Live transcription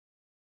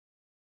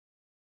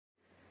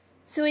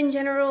So in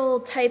general,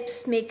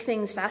 types make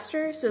things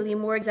faster. So the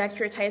more exact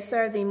your types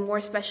are, the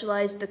more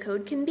specialized the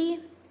code can be.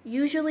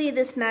 Usually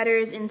this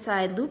matters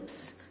inside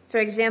loops. For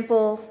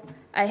example,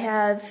 I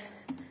have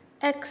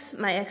x,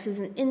 my x is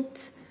an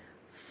int,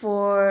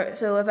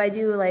 so if I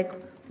do like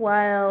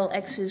while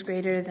x is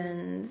greater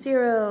than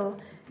 0,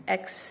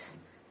 x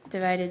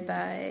divided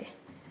by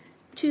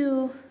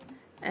 2,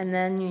 and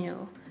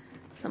then,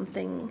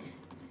 something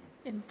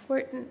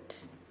important.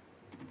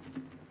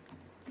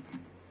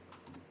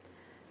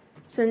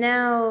 So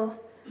now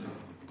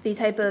the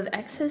type of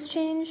x has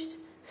changed,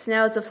 so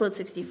now it's a float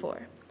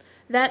 64.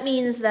 That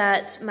means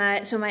that my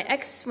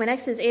x, when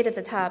x is 8 at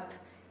the top,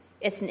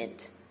 it's an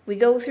int. We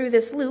go through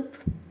this loop,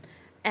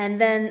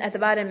 and then at the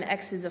bottom,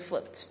 x is a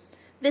float.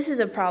 This is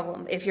a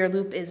problem if your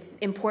loop is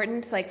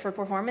important, like for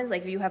performance,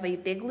 like if you have a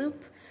big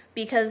loop,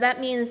 because that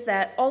means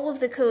that all of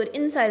the code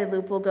inside the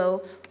loop will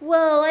go,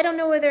 well, I don't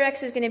know whether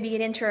x is going to be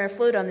an int or a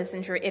float on this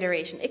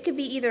iteration. It could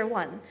be either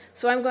one.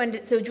 So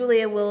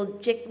Julia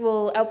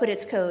will output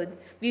its code.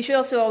 You should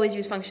also always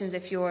use functions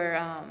if you're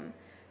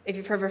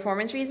for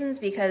performance reasons,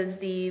 because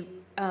the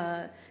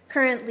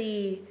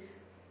currently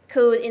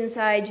code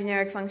inside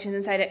generic functions,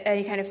 inside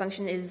any kind of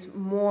function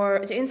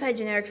inside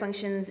generic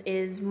functions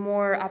is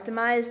more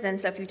optimized than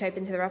stuff you type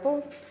into the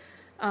REPL.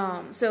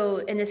 So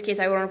in this case,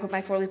 I want to put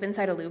my for loop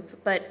inside a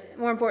loop, but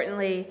more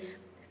importantly,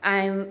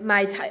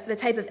 the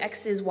type of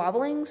x is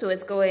wobbling, so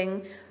it's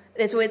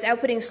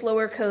outputting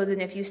slower code than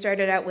if you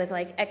started out with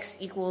like x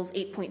equals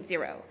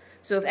 8.0.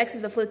 So if x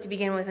is a float to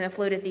begin with and a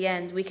float at the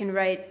end, we can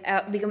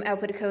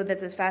output a code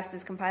that's as fast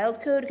as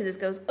compiled code, because it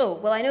goes, oh,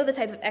 well, I know the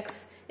type of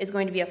x is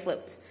going to be a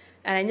float.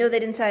 And I know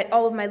that inside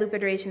all of my loop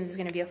iterations is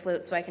going to be a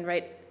float, so I can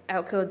write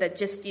out code that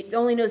just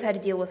only knows how to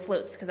deal with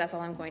floats, because that's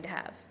all I'm going to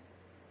have.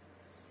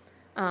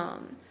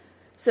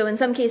 So in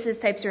some cases,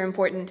 types are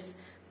important.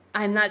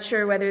 I'm not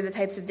sure whether the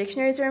types of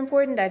dictionaries are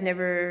important. I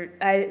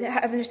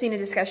haven't seen a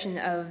discussion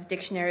of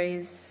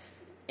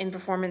dictionaries in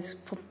performance,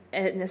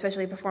 and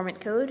especially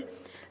performant code.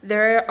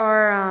 There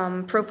are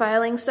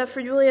profiling stuff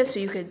for Julia,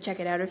 so you could check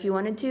it out if you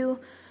wanted to.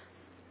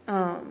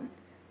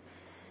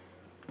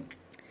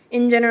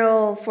 In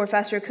general, for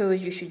faster code,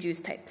 you should use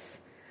types.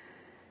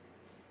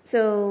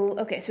 So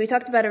we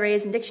talked about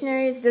arrays and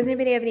dictionaries. Does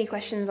anybody have any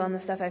questions on the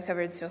stuff I've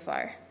covered so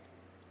far?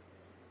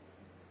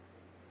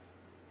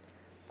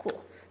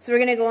 Cool. So we're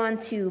going to go on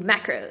to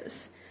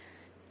macros.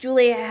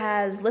 Julia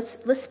has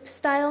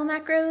Lisp-style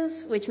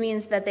macros, which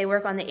means that they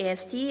work on the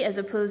AST as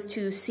opposed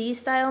to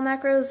C-style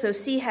macros. So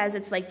C has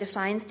its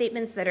defined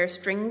statements that are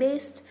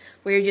string-based,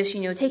 where you're just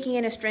taking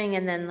in a string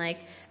and then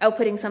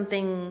outputting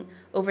something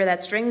over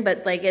that string,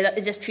 but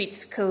it just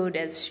treats code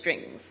as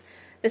strings.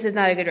 This is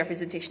not a good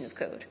representation of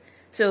code.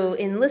 So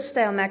in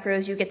Lisp-style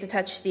macros, you get to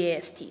touch the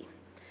AST.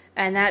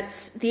 And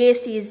the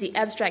AST is the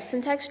abstract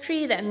syntax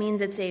tree. That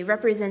means it's a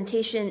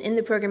representation in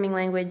the programming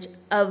language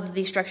of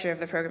the structure of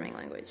the programming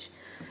language.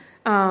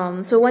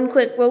 So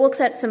we'll look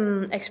at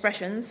some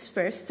expressions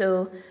first.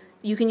 So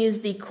you can use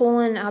the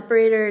colon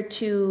operator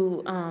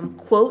to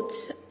quote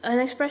an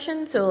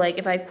expression. So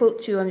if I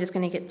quote 2, I'm just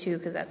going to get 2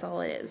 because that's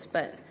all it is.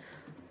 But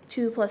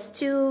 2 plus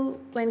 2,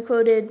 when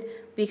quoted,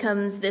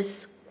 becomes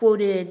this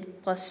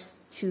quoted plus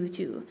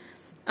 2.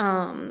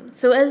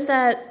 So as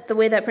the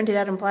way that printed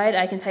out implied,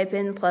 I can type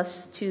in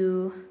plus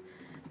 2,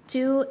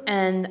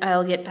 and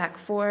I'll get back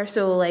 4.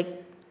 So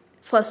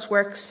plus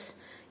works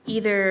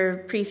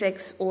either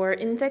prefix or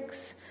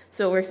infix,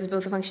 so it works as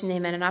both a function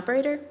name and an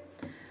operator.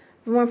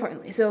 But more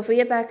importantly, so if we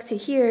get back to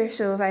here,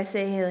 so if I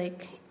say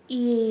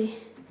E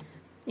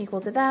equal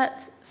to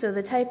that, so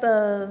the type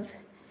of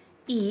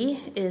E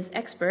is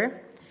expr,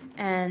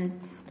 and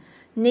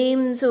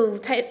name,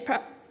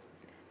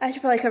 I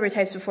should probably cover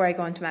types before I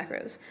go into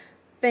macros.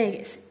 But in any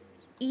case,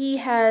 E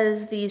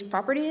has these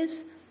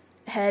properties,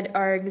 head,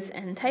 args,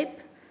 and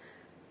type,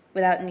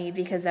 without an E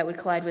because that would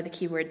collide with the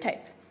keyword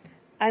type.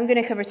 I'm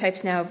going to cover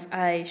types now.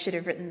 I should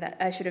have done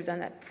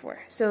that before.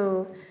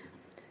 So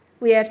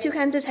we have 2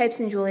 kinds of types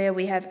in Julia.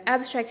 We have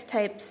abstract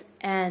types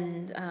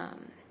and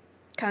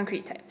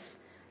concrete types.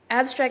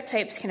 Abstract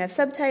types can have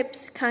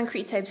subtypes.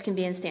 Concrete types can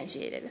be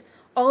instantiated.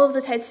 All of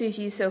the types we've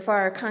used so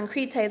far are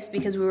concrete types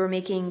because we were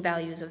making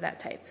values of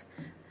that type.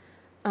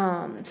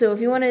 So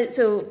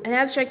an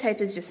abstract type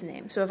is just a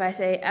name. So if I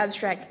say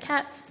abstract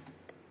cat,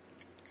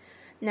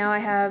 now I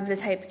have the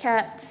type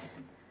cat.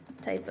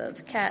 Type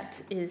of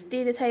cat is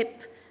data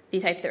type, the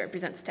type that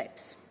represents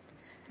types.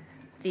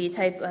 The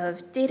type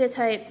of data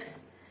type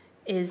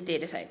is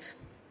data type.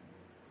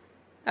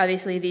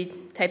 Obviously, the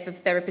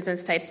type that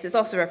represents types is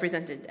also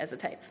represented as a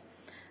type.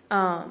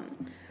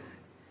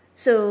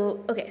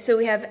 So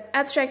we have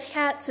abstract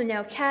cat. So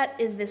now cat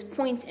is this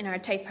point in our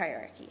type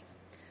hierarchy.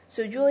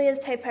 So Julia's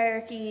type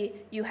hierarchy,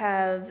 you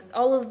have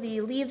all of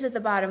the leaves at the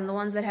bottom, the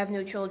ones that have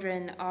no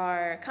children,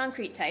 are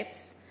concrete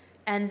types.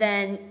 And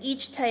then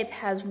each type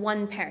has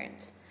one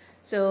parent.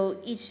 So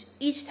each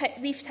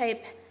leaf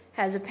type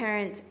has a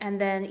parent, and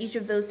then each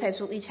of those types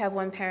will each have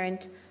one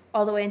parent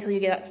all the way until you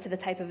get up to the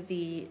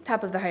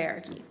top of the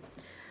hierarchy.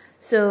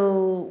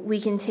 So we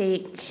can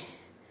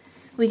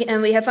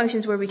we have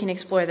functions where we can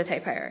explore the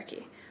type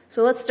hierarchy.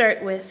 So let's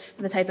start with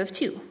the type of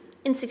 2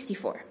 in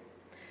 64.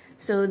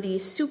 So the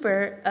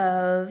super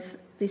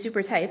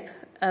type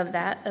of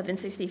that, of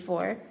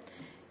in64,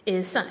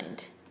 is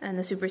signed. And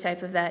the super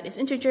type of that is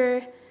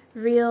integer,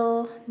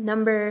 real,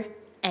 number,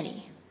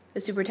 any.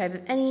 The super type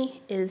of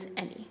any is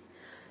any.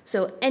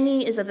 So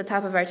any is at the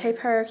top of our type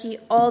hierarchy.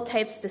 All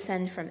types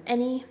descend from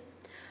any.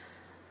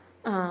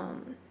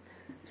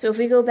 So if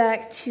we go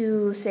back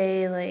to,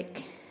 say,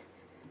 like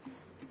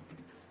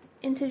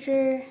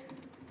integer.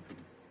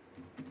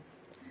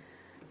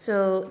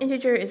 So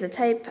integer is a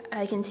type.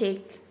 I can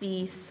take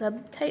the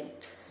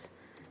subtypes,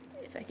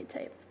 if I could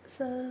type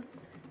sub.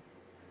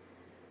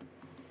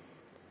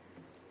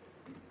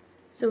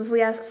 So if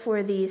we ask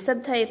for the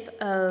subtypes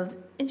of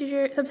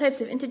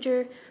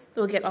integer,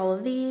 we'll get all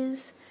of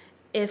these.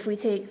 If we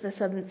take the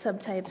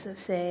subtypes of,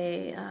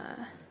 say,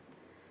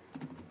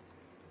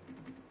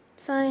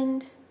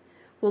 signed,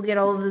 we'll get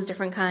all of those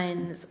different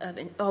kinds of,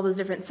 all those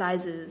different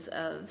sizes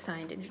of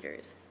signed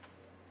integers.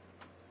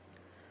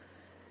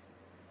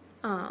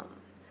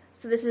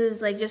 So this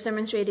is like just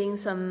demonstrating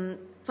some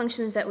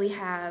functions that we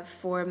have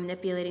for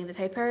manipulating the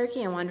type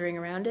hierarchy and wandering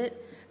around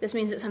it. This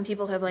means that some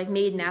people have like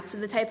made maps of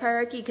the type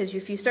hierarchy, because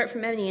if you start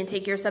from any and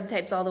take your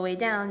subtypes all the way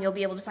down, you'll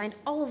be able to find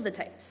all of the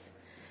types.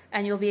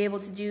 And you'll be able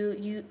to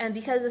do, and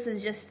because this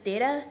is just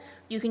data,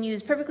 you can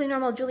use perfectly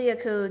normal Julia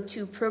code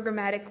to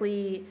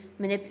programmatically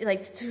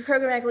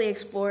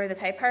explore the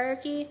type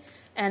hierarchy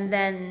and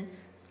then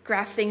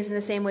graph things in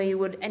the same way you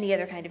would any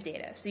other kind of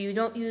data. So you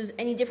don't use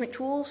any different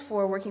tools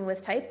for working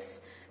with types.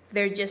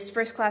 They're just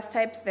first-class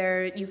types.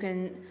 You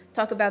can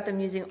talk about them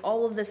using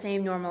all of the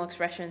same normal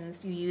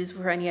expressions you use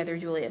for any other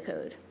Julia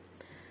code.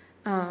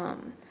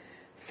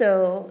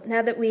 So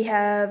now that we've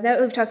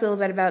talked a little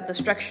bit about the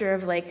structure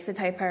of like the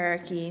type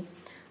hierarchy,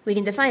 we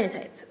can define a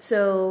type.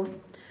 So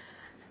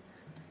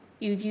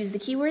you'd use the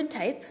keyword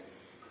type.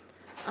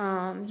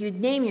 You'd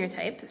name your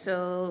type.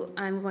 So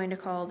I'm going to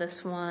call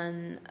this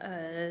one,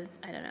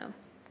 I don't know.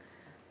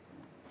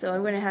 So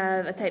I'm going to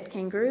have a type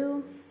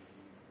kangaroo.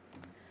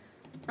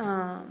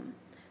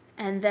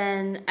 And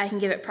then I can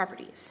give it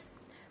properties.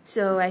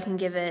 So I can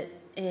give it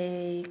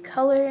a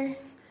color.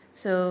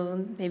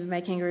 So maybe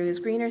my kangaroo is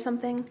green or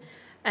something.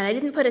 And I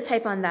didn't put a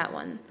type on that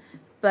one.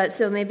 But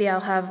so maybe I'll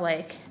have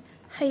like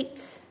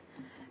height.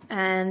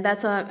 And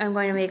that's all, I'm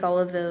going to make all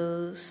of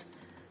those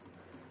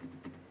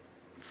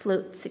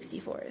float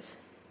 64s.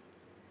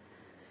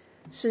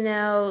 So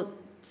now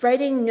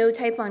writing no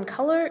type on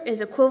color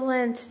is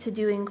equivalent to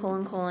doing :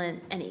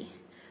 any.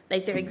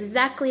 Like they're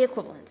exactly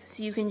equivalent.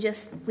 So you can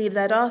just leave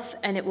that off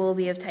and it will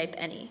be of type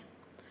any.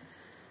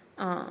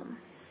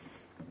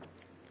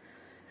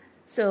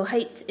 So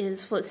height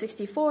is float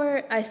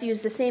 64. I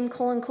use the same :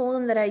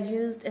 that I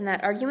used in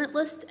that argument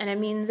list, and it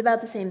means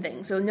about the same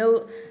thing. So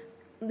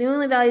the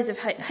only values of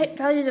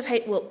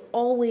height will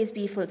always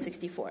be float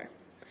 64.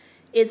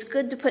 It's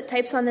good to put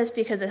types on this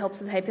because it helps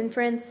the type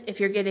inference. If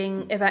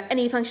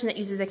any function that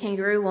uses a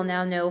kangaroo will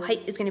now know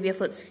height is going to be a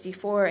float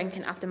 64 and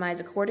can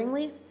optimize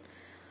accordingly.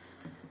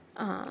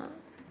 And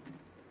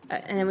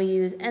then we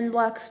use end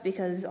blocks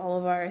because all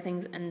of our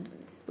things end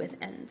with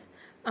end.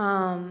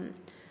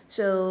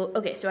 So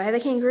I have a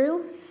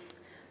kangaroo.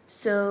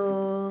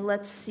 So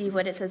let's see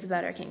what it says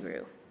about our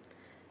kangaroo.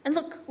 And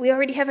look, we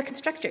already have a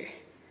constructor.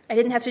 I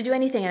didn't have to do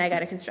anything and I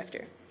got a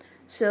constructor.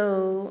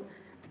 So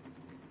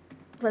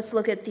let's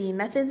look at the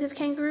methods of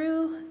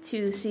kangaroo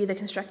to see the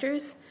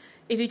constructors.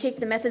 If you take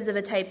the methods of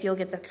a type, you'll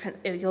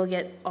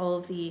get all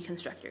of the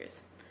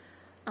constructors.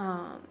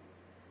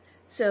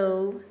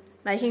 So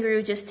my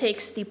kangaroo just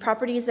takes the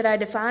properties that I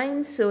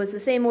defined. So it's the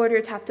same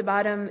order, top to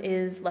bottom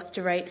is left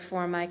to right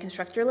for my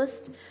constructor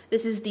list.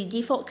 This is the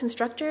default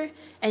constructor.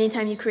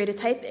 Anytime you create a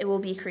type, it will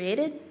be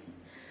created.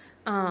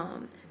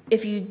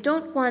 If you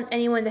don't want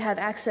anyone to have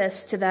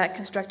access to that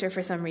constructor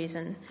for some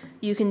reason,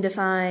 you can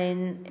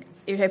define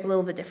your type a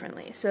little bit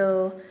differently.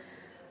 So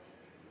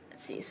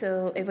let's see.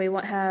 So if we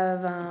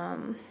have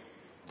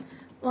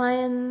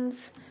lions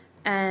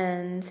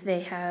and they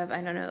have,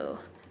 I don't know,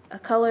 a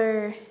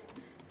color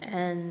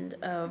and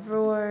a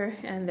roar,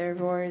 and their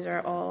roars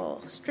are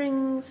all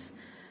strings,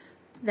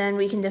 then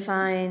we can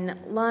define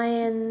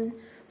lion.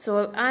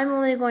 So I'm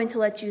only going to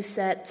let you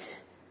set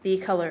the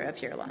color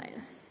of your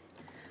lion.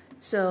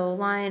 So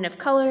lion of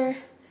color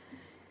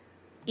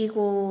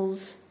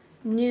equals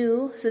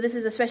new. So this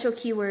is a special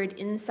keyword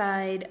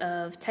inside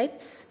of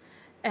types.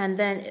 And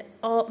then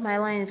my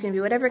lion is going to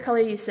be whatever color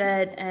you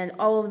said, and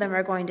all of them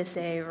are going to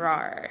say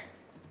rar.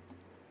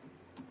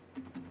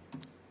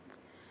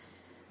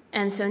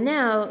 And so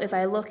now, if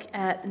I look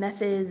at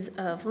methods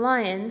of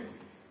lion,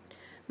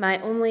 my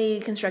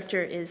only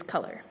constructor is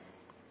color.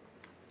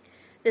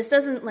 This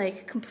doesn't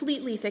like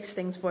completely fix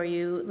things for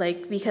you,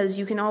 because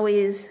you can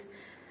always.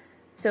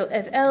 So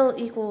if L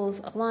equals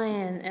a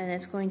lion and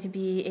it's going to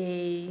be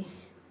a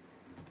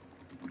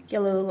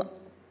yellow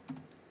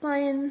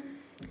lion,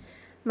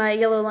 my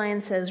yellow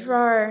lion says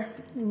rar,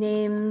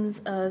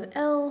 names of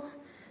L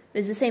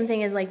is the same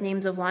thing as like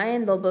names of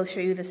lion. They'll both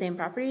show you the same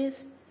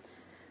properties.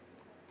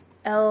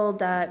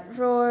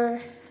 L.roar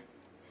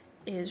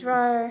is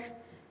rar.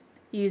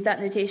 Use dot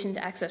notation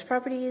to access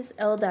properties.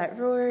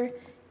 L.roar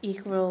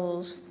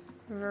equals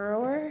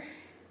roar.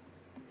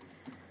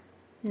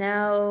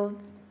 Now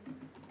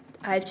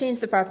I've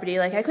changed the property.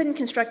 Like, I couldn't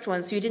construct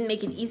one, so you didn't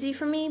make it easy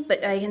for me,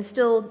 but I can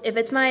still, if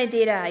it's my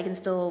data, I can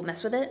still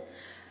mess with it.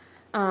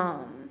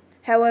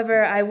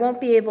 However, I won't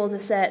be able to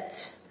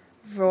set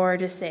roar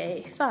to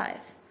say 5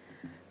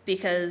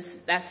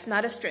 because that's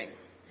not a string.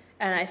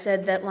 And I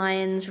said that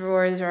lions'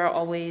 roars are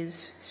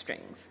always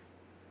strings.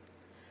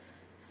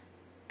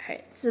 All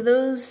right, so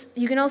those,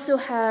 you can also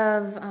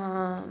have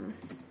an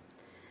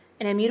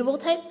immutable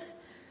type.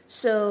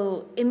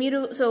 So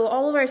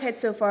all of our types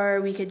so far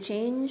we could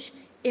change.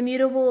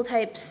 Immutable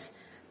types,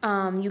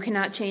 you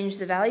cannot change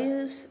the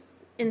values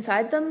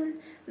inside them.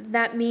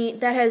 That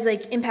has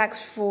like impacts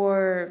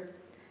for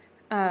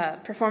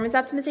performance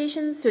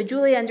optimizations. So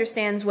Julia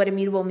understands what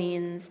immutable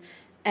means,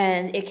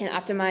 and it can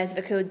optimize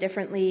the code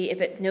differently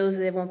if it knows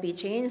that it won't be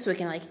changed. So it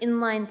can like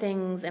inline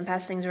things and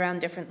pass things around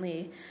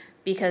differently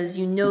because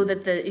you know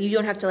that you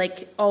don't have to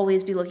like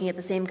always be looking at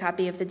the same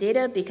copy of the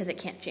data because it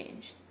can't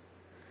change.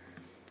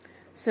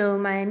 So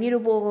my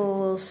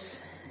immutable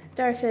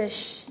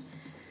starfish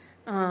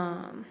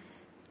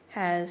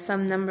has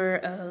some number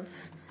of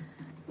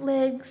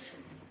legs,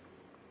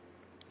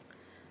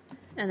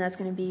 and that's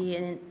going to be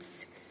an int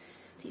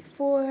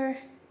 64.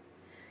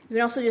 You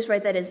can also just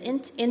write that as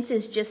int. Int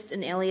is just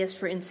an alias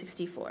for int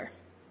 64.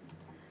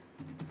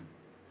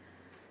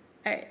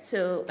 All right,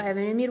 so I have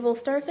an immutable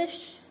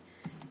starfish.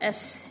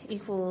 S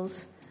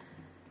equals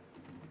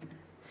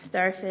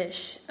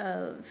starfish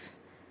of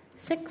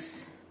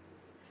 6.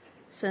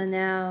 So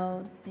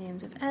now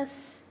names of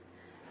S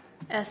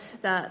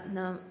dot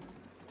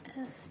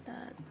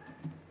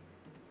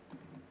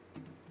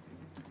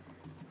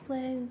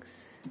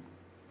legs.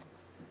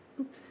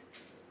 Oops.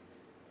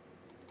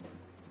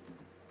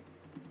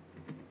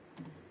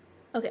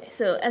 Okay,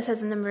 so S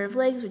has a number of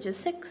legs, which is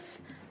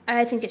 6.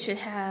 I think it should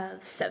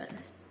have 7.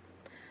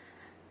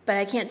 But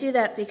I can't do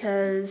that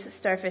because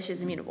starfish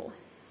is immutable.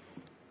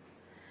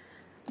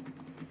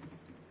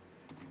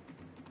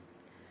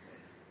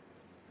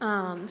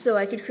 So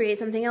I could create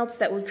something else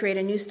that would create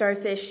a new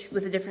starfish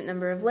with a different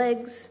number of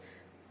legs,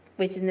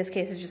 which in this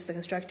case is just the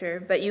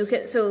constructor. But you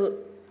can't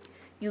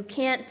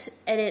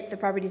edit the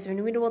properties of an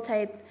immutable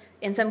type.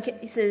 In some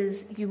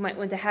cases, you might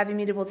want to have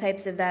immutable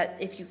types of that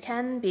if you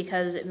can,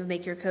 because it would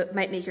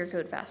might make your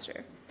code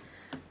faster.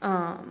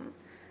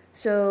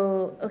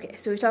 So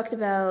we talked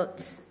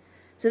about.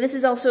 So this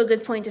is also a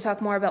good point to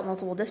talk more about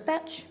multiple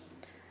dispatch.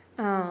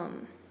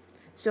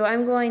 So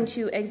I'm going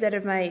to exit out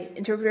of my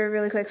interpreter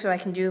really quick so I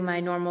can do my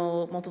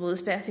normal multiple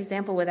dispatch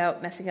example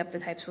without messing up the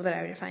types that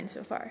I've defined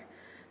so far.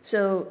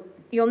 So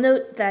you'll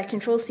note that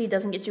Control-C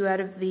doesn't get you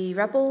out of the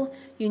REPL.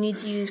 You need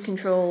to use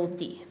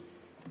Control-D.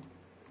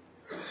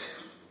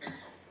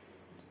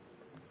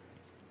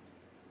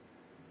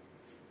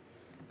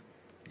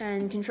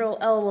 And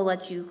Control-L will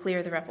let you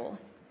clear the REPL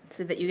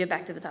so that you get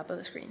back to the top of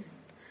the screen.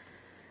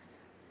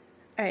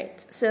 All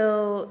right,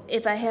 so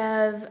if I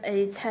have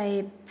a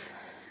type,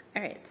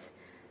 all right,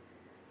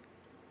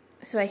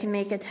 so I can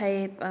make a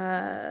type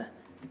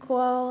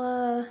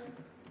koala,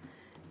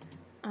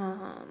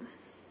 and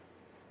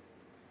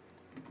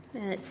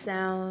its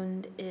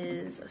sound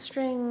is a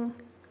string,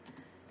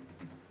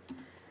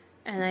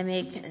 and I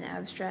make an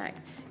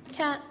abstract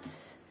cat,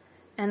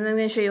 and then I'm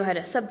going to show you how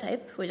to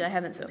subtype, which I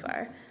haven't so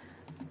far.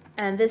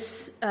 And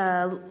this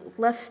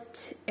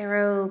left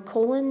arrow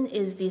colon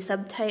is the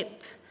subtype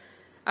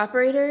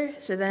operator,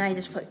 so then I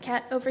just put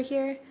cat over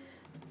here.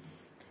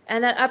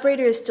 And that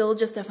operator is still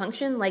just a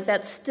function, like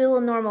that's still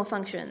a normal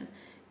function.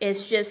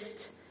 It's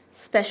just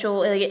special,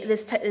 like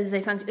this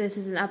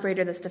is an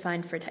operator that's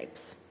defined for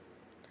types.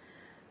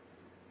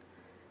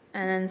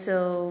 And then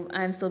so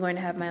I'm still going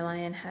to have my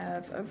lion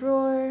have a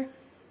roar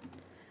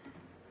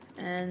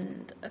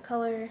and a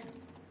color.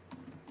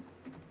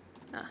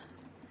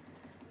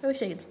 I wish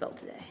I could spell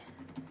today.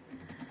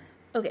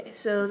 Okay,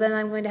 so then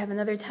I'm going to have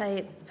another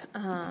type,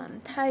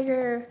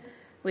 tiger,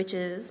 which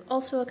is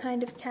also a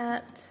kind of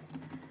cat.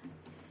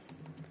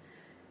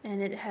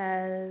 And it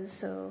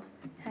has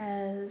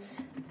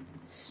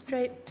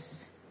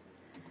stripes,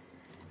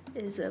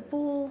 is a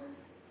bool.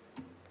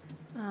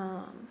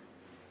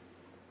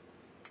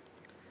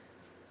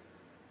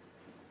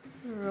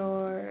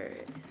 Roar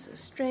is a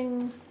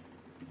string.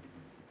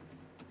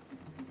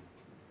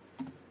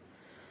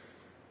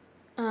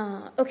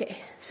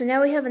 Okay, so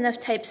now we have enough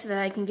types that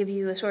I can give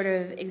you a sort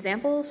of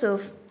example. So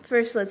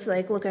first, let's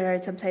look at our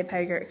subtype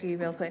hierarchy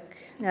real quick.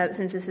 Now,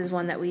 since this is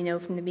one that we know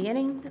from the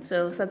beginning,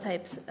 so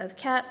subtypes of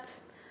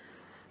cats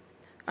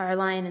are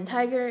lion and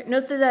tiger.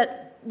 Note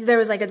that there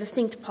was a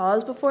distinct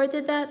pause before it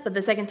did that, but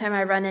the second time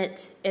I run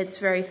it, it's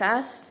very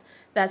fast.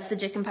 That's the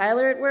JIT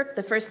compiler at work.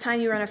 The first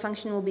time you run a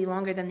function will be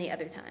longer than the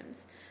other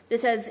times.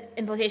 This has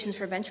implications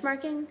for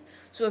benchmarking.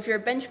 So if you're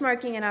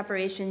benchmarking an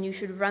operation, you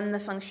should run the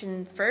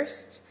function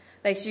first.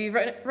 So you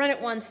run it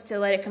once to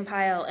let it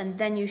compile, and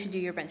then you should do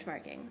your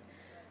benchmarking.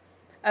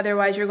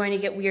 Otherwise, you're going to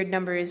get weird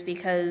numbers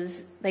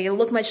because like it'll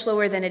look much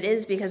slower than it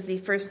is because the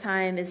first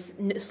time is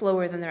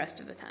slower than the rest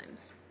of the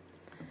times.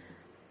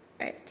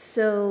 All right,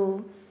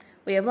 so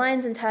we have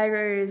lions and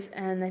tigers,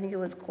 and I think it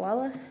was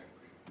koala.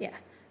 Yeah.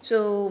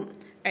 So, all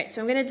right.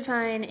 So I'm going to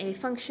define a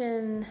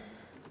function.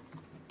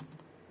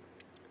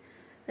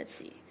 Let's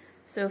see.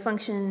 So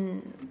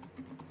function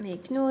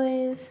make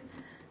noise,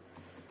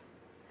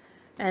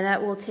 and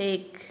that will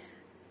take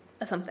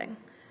a something.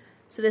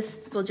 So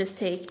this will just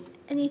take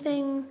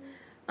anything.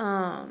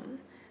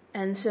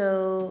 And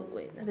so,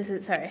 wait, this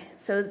is, sorry.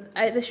 So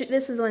this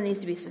is the one that needs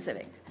to be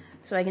specific.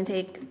 So I can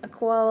take a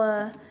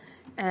koala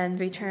and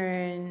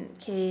return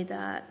k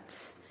dot,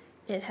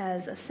 it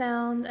has a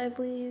sound, I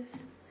believe.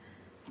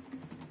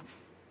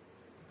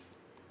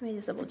 Let me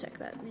just double check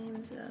that.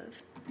 Names of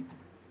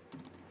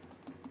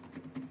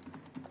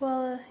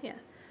koala, yeah.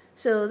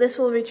 So this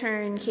will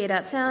return k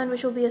dot sound,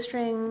 which will be a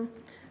string.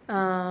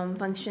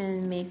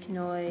 Function make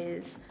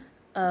noise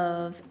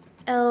of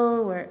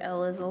L, where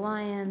L is a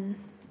lion,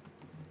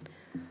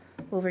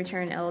 will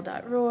return L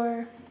dot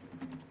roar.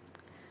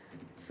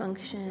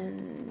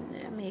 Function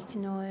make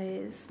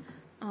noise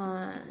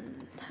on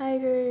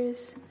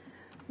tigers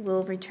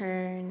will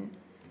return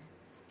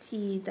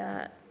T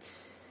dot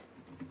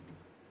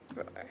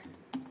roar.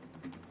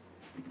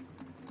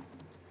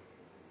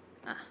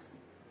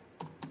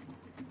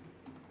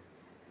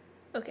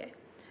 Okay,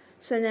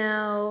 so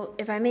now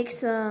if I make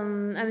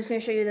some, I'm just going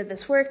to show you that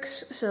this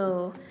works.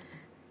 So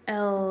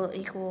L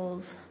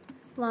equals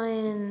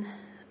lion.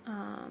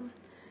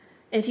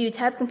 If you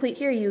tab complete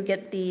here, you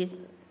get the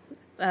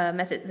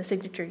method, the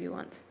signature you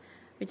want,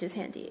 which is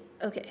handy.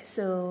 Okay,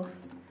 so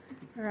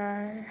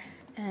rar,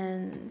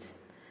 and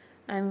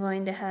I'm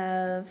going to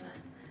have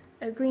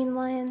a green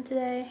lion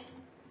today.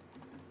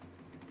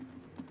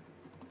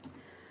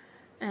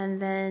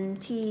 And then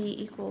T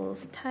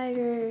equals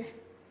tiger,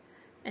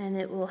 and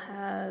it will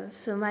have,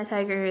 so my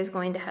tiger is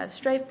going to have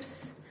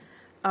stripes.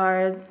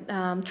 Our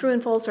true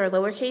and false are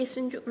lowercase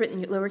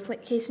written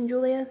lowercase in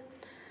Julia,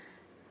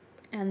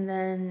 and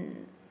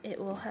then it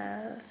will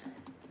have,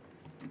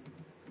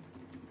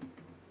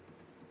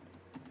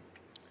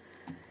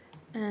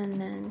 and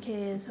then K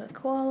is a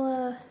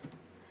koala,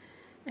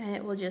 and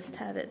it will just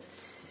have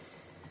its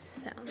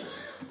sound.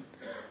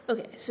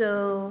 Okay,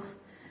 so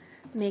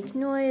make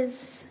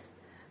noise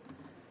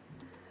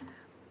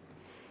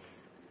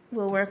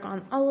will work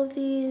on all of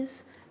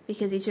these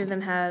because each of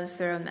them has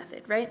their own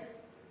method, right?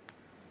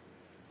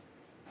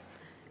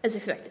 As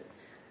expected.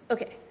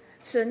 Okay,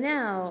 so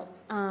now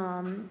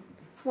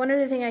one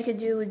other thing I could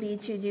do would be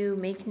to do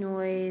make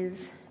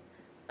noise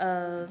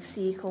of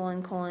C :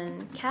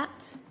 cat.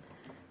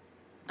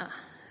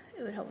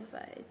 It would help if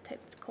I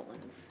typed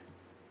colons.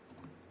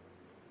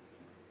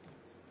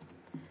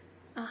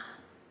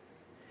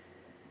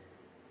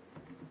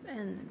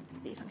 And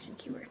the function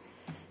keyword.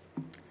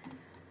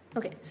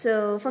 Okay,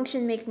 so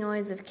function make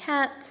noise of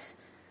cat.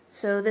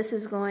 So this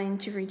is going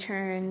to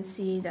return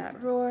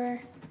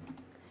c.roar.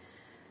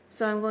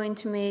 So I'm going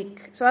to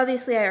make, so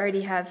obviously I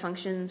already have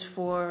functions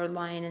for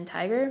lion and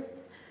tiger.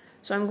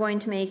 So I'm going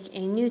to make a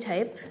new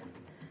type,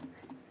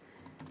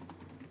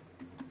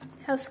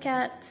 house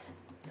cat,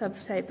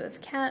 subtype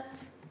of cat.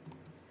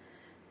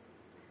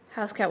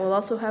 House cat will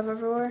also have a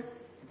roar.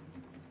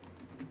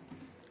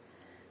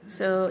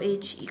 So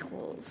h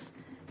equals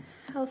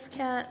house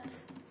cat,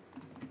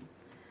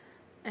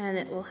 and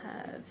it will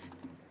have,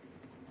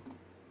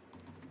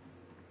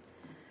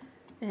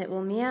 and it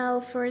will meow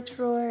for its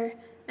roar.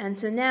 And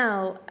so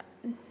now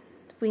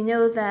we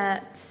know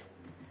that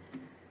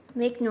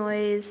make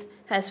noise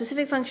has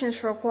specific functions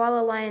for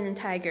koala, lion, and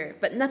tiger,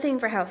 but nothing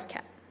for house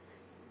cat.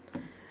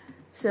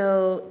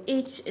 So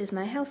h is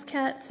my house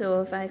cat,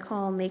 so if I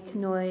call make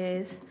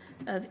noise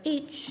of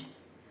h,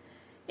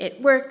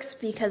 it works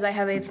because I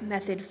have a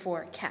method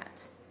for cat.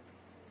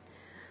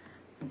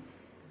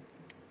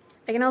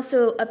 I can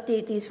also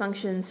update these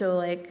functions, so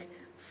like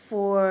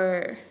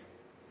for,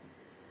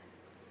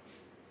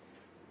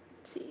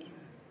 let's see,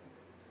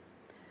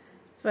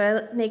 if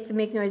I make the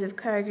make noise of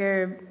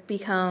tiger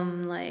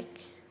become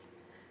like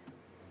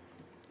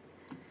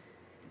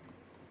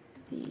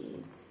the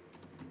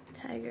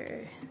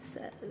tiger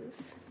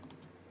says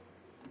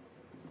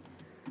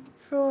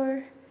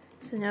roar.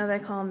 So now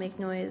if I call make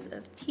noise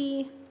of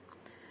T,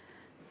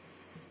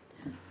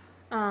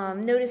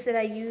 notice that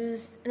I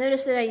used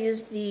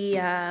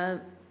the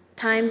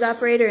times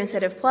operator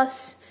instead of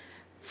plus,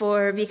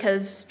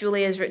 because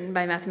Julia is written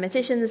by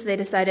mathematicians, they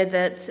decided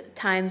that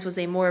times was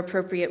a more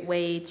appropriate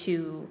way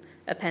to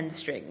append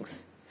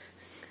strings.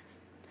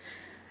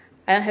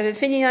 I don't have an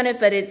opinion on it,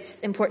 but it's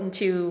important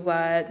to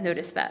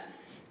notice that.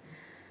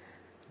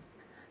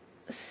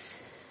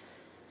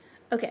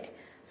 Okay,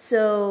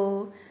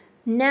 so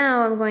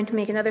now I'm going to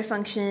make another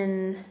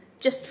function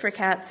just for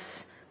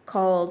cats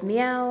called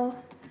meow.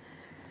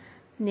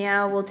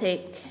 Meow will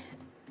take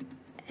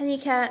any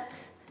cat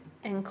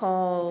and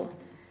call,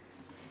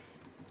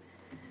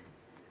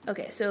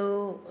 okay,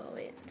 so, oh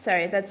wait,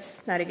 sorry,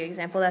 that's not a good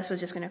example. That was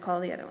just going to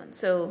call the other one.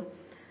 So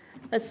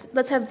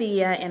let's have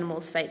the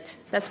animals fight.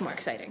 That's more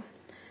exciting.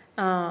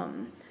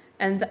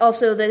 And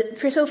also,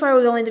 for so far,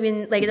 we've only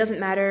been, like, it doesn't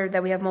matter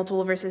that we have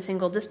multiple versus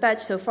single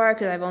dispatch so far,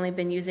 because I've only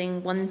been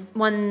using one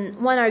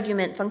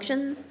argument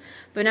functions.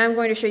 But now I'm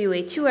going to show you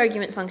a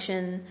 2-argument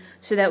function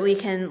so that we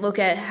can look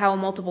at how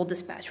multiple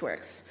dispatch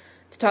works.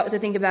 To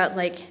think about,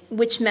 like,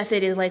 which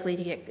method is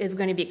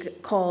going to be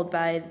called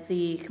by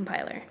the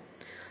compiler.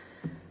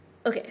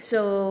 Okay,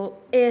 so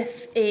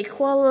if a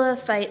koala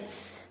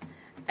fights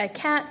a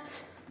cat,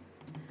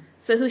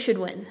 so who should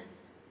win?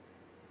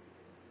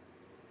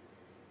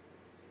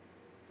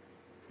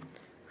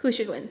 Who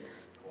should win?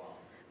 Koala.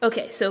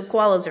 Okay, so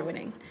koalas are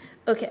winning.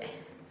 Okay.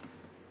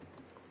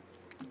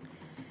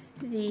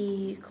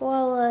 The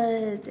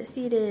koala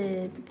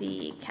defeated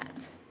the cat.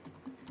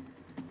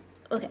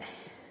 Okay,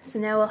 so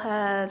now we'll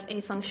have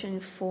a function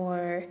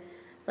for,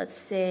 let's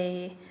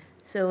say,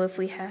 so if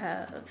we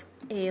have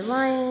a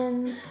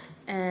lion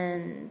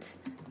and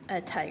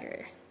a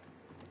tiger,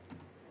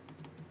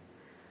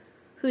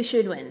 who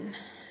should win?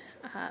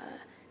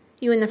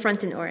 You in the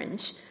front in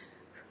orange.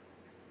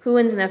 Who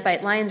wins in that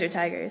fight, lions or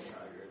tigers?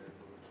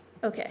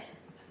 Okay.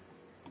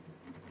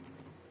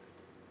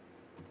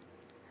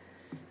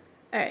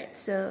 All right,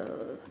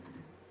 so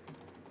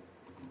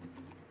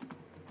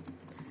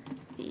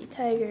the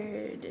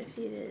tiger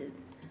defeated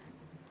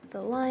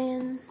the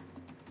lion.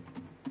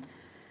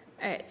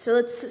 All right, so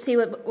let's see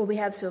what we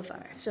have so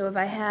far. So if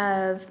I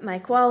have my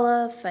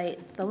koala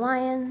fight the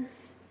lion,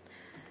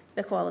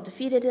 the koala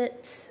defeated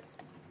it,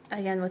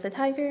 again with the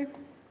tiger.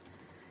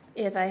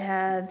 If I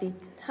have the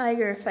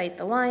tiger fight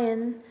the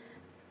lion,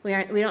 we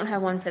don't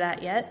have one for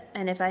that yet.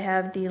 And if I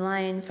have the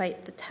lion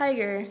fight the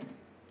tiger,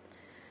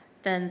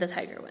 then the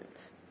tiger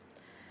wins.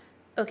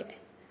 Okay,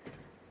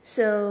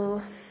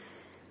 so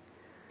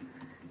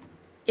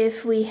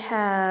if we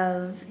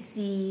have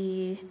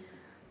the,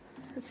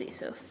 let's see,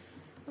 so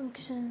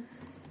function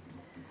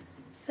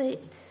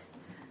fight,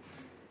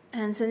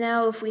 and so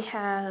now if we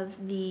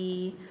have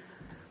the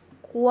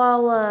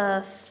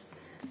koala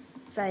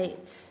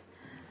fight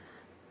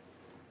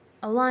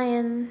a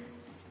lion,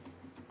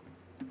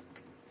 so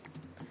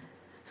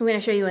I'm going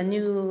to show you a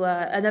new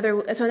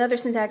another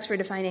syntax for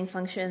defining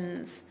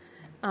functions.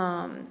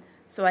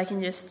 So I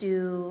can just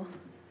do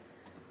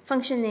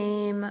function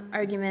name,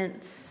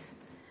 arguments,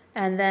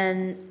 and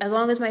then as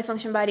long as my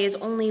function body is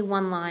only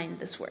one line,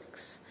 this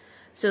works.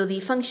 So the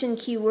function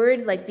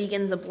keyword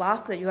begins a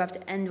block that you have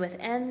to end with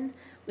n.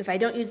 If I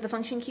don't use the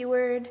function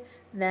keyword,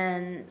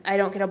 then I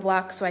don't get a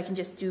block, so I can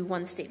just do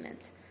one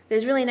statement.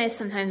 It's really nice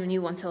sometimes when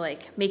you want to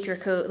make your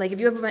code, if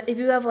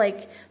you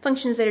have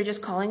functions that are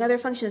just calling other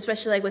functions,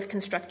 especially with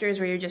constructors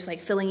where you're just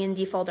filling in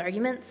default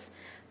arguments,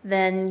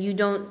 then you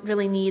don't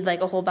really need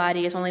a whole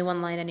body. It's only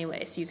one line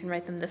anyway, so you can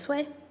write them this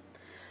way.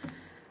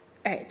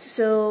 All right,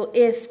 so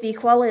if the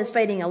koala is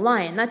fighting a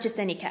lion, not just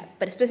any cat,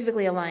 but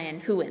specifically a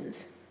lion, who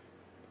wins?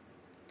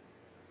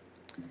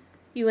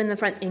 You in the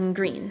front in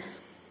green.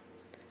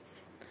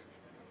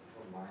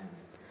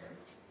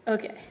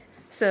 Okay,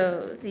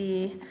 so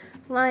the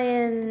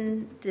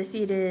lion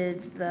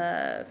defeated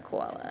the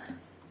koala.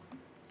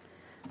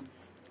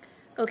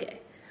 Okay.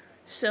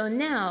 So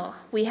now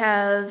we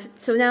have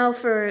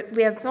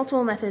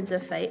multiple methods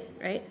of fight,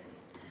 right?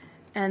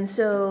 And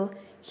so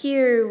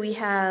here we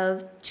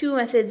have 2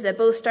 methods that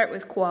both start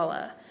with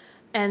koala.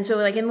 And so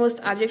in most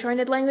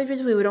object-oriented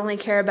languages, we would only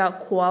care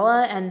about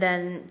koala and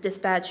then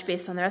dispatch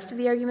based on the rest of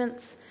the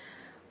arguments,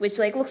 which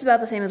looks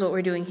about the same as what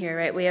we're doing here,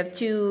 right? We have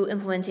 2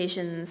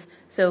 implementations.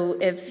 So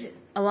if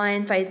a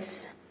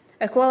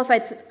koala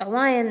fights a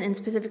lion in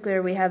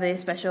particular, we have a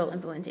special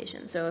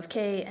implementation. So if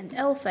K and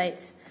L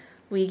fight,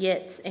 we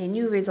get a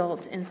new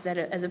result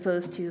as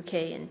opposed to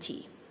K and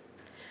T.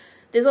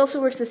 This also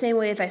works the same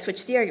way if I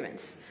switch the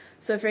arguments.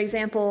 So for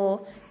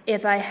example,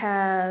 if I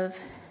have,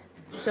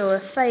 a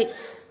fight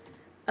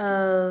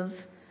of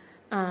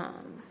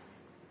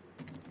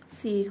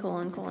C :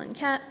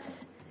 cat,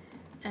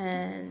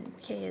 and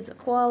K is a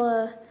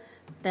koala,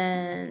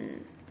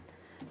 then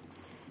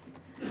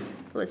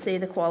let's say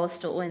the koala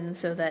still wins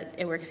so that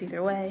it works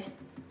either way.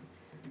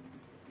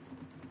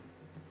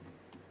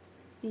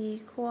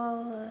 The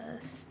koala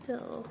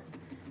still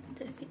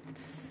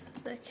defeats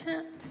the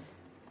cat.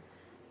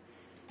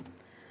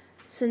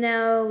 So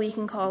now we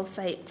can call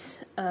fight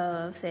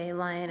of, say, a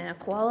lion and a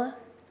koala.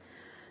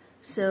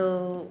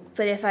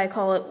 But if I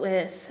call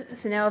it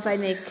now if I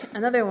make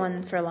another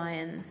one for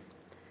lion,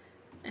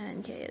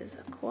 and K is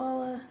a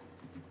koala,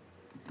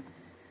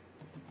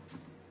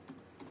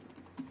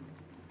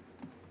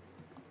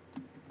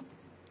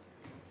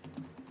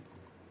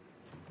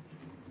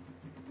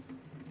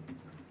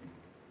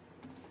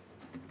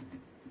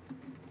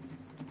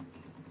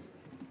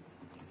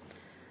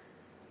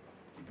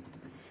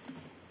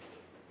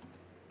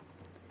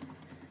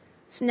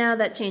 so now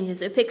that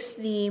changes. It picks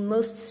the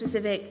most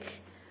specific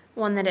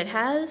one that it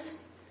has.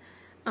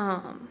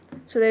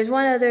 So there's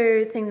one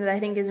other thing that I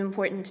think is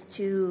important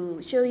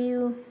to show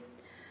you,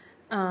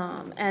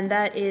 and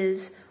that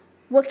is,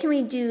 what can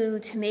we do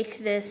to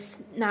make this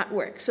not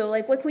work? So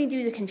what can we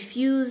do to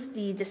confuse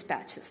the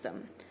dispatch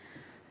system?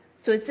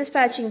 So it's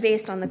dispatching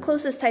based on the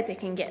closest type it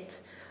can get.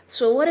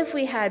 So what if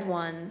we had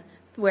one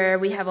where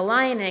we have a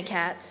lion and a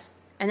cat,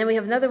 and then we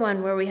have another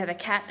one where we have a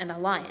cat and a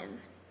lion?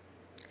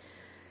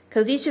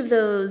 Because each of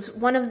those,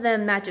 one of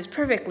them matches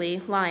perfectly,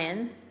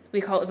 lion,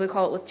 we call it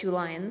with 2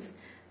 lions,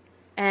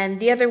 and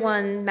the other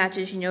one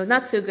matches,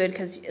 not so good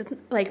because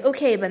like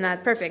okay but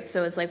not perfect,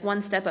 so it's like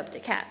 1 step up to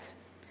cat.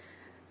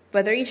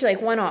 But they're each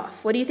like 1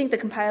 off. What do you think the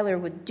compiler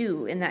would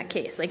do in that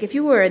case? Like if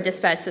you were a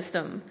dispatch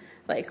system,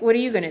 like what are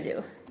you going to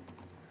do?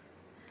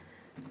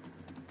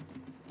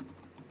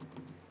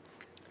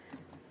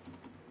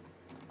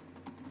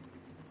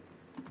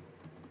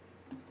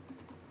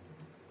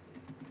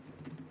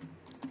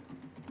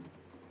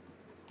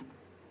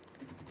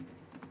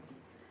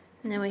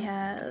 And then we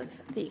have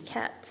the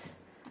cat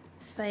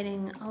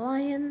fighting a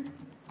lion.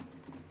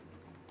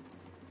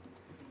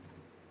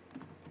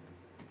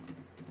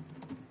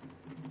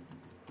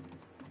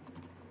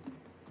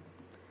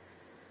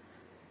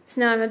 So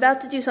now I'm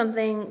about to do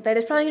something that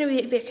is probably going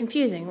to be a bit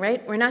confusing,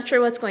 right? We're not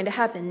sure what's going to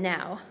happen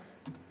now.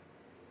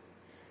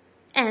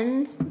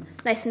 And,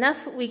 nice enough,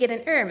 we get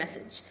an error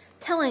message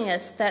telling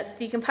us that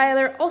the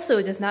compiler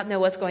also does not know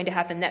what's going to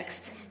happen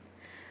next.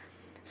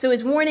 So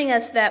it's warning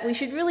us that we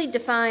should really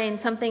define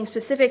something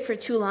specific for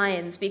 2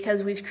 lions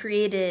because we've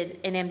created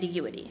an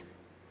ambiguity.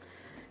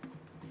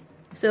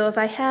 So if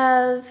I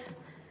have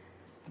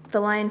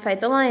the lion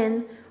fight the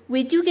lion,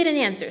 we do get an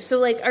answer. So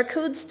like our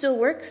code still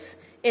works,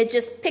 it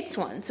just picked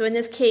one. So in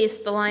this case,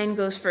 the lion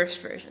goes first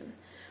version.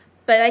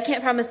 But I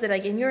can't promise that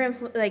like in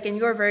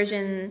your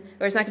version,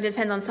 or it's not going to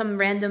depend on some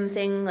random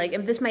thing,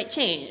 like this might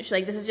change.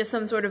 Like this is just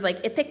some sort of like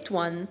it picked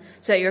one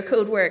so that your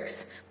code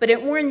works. But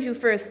it warns you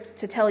first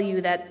to tell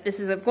you that this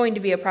is going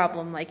to be a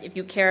problem, like if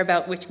you care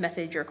about which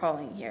method you're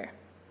calling here.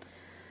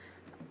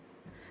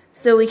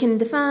 So we can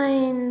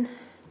define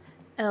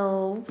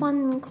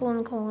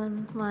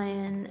L1 :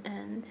 lion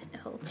and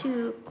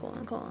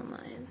L2 :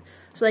 lion.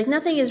 So like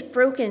nothing is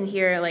broken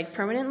here like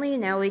permanently.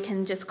 Now we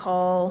can just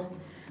call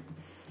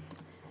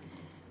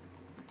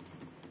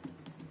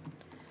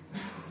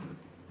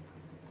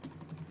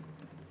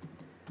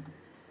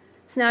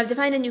So now I've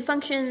defined a new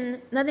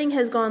function. Nothing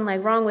has gone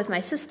like wrong with my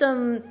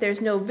system.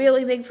 There's no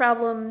really big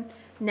problem.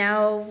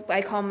 Now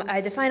I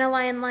define a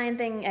lion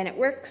thing and it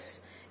works.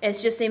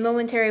 It's just a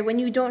momentary, when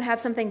you don't have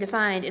something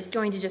defined, it's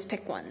going to just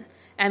pick one.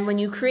 And when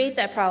you create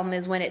that problem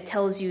is when it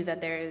tells you that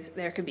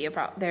there could be a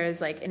problem. There is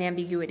like an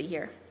ambiguity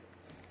here.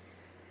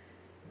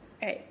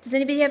 All right. Does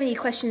anybody have any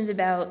questions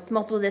about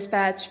multiple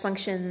dispatch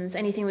functions?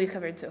 Anything we've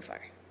covered so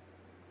far?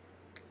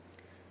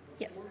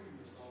 Yes.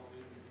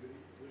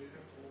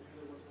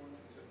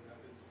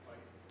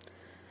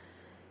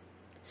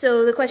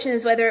 So the question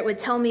is whether it would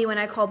tell me when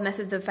I called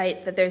methods of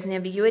fight that there's an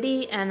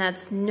ambiguity, and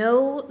that's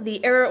no.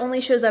 The error only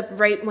shows up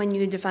right when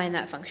you define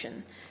that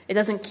function. It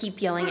doesn't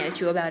keep yelling at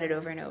you about it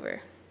over and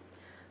over.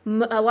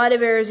 A lot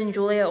of errors in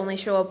Julia only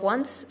show up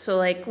once, so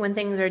like when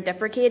things are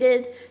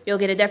deprecated, you'll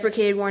get a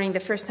deprecated warning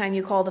the first time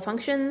you call the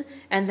function,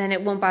 and then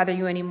it won't bother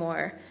you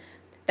anymore.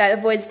 That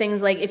avoids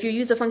things like if you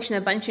use a function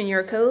a bunch in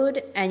your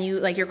code and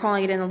you're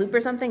calling it in a loop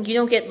or something, you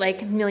don't get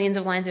like millions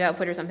of lines of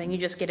output or something, you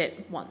just get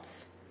it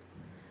once.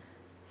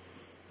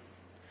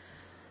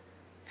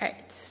 All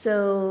right,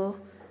 so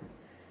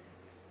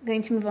I'm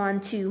going to move on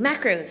to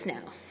macros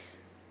now.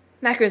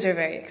 Macros are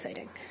very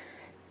exciting.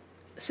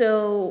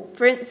 So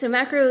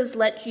macros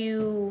let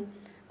you,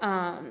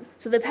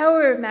 so the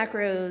power of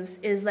macros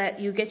is that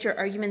you get your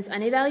arguments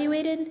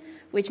unevaluated,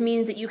 which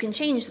means that you can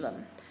change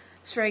them.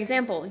 So for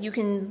example, you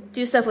can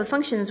do stuff with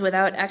functions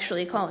without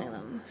actually calling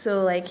them.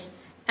 So like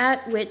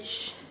at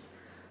which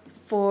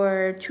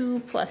for 2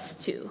 +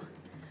 2.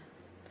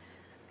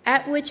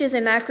 At which is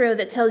a macro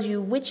that tells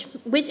you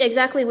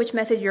exactly which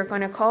method you're going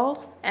to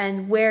call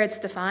and where it's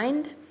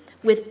defined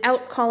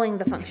without calling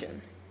the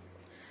function.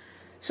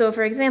 So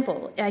for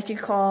example, I could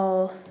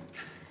call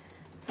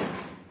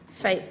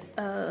fight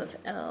of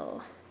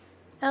L,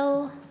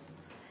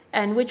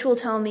 and which will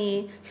tell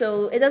me,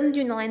 so it doesn't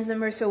do lines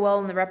numbers so well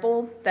in the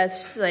REPL.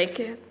 That's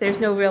like, there's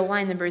no real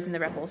line numbers in the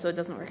REPL, so it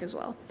doesn't work as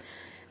well.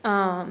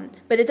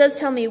 But it does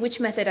tell me which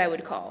method I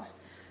would call.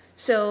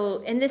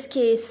 So in this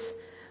case,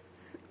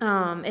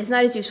 it's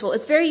not as useful.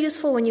 It's very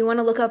useful when you want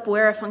to look up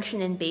where a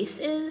function in base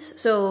is.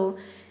 So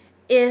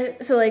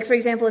like for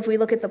example, if we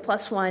look at the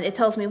 +1, it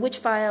tells me which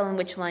file and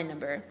which line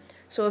number.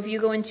 So if you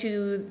go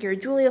into your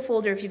Julia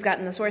folder, if you've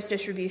gotten the source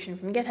distribution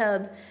from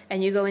GitHub,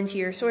 and you go into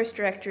your source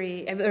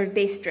directory, or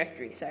base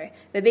directory, sorry,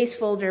 the base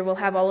folder will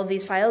have all of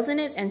these files in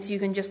it, and so you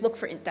can just look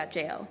for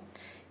int.jl.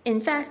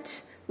 In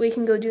fact, we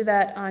can go do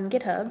that on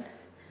GitHub.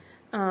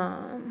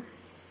 I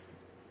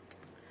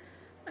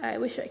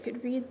wish I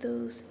could read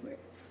those words.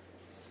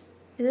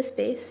 Is this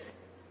base?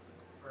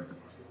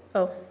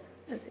 Oh,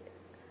 that's it.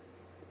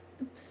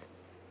 Oops.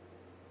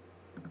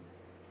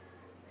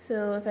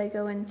 So if I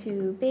go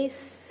into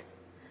base,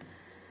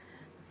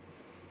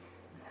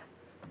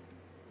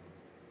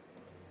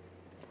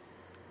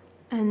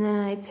 and then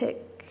I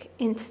pick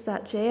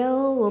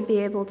int.jl, we'll be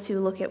able to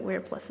look at where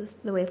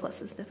the way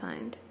plus is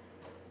defined.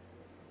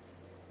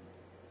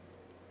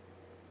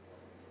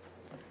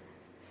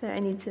 Sorry, I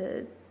need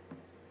to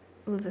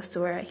move this to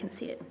where I can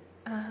see it.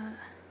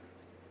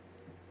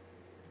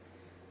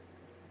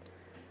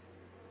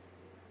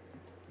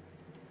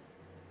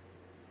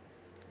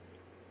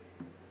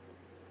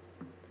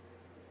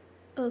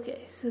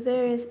 Okay, so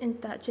there is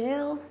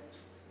int.jl.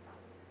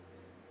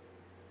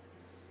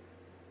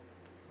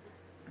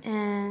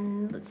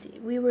 And let's see,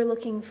 we were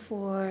looking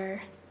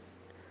for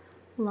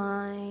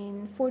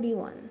line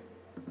 41.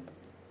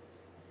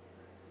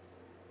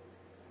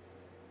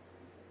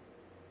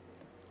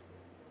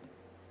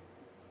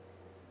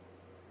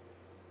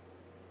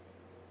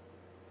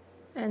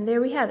 And there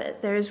we have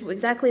it. There's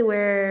exactly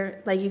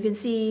where, like you can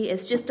see,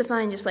 it's just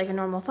defined just like a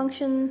normal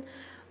function.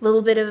 A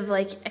little bit of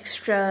like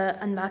extra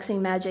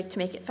unboxing magic to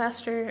make it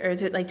faster, or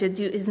to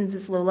do, isn't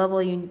this low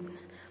level, you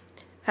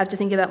have to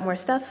think about more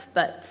stuff,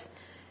 but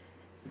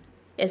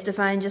it's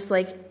defined just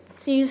like,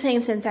 so use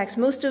same syntax.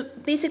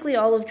 Basically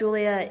all of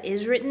Julia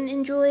is written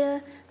in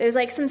Julia. There's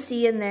like some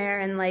C in there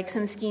and like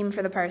some scheme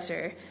for the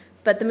parser,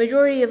 but the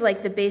majority of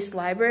like the base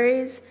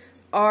libraries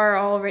are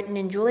all written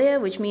in Julia,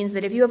 which means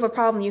that if you have a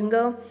problem, you can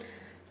go,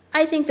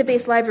 I think the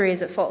base library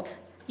is at fault.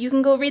 You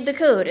can go read the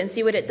code and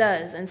see what it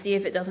does and see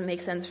if it doesn't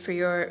make sense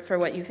for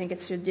what you think it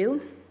should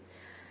do.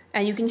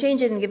 And you can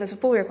change it and give us a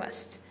pull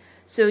request.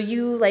 So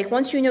you, like,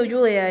 once you know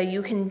Julia,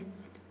 you can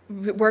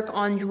work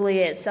on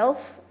Julia itself,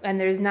 and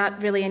there's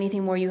not really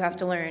anything more you have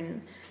to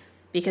learn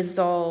because it's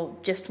all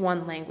just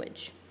one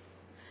language.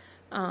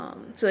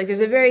 So like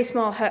there's a very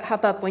small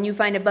hop up. When you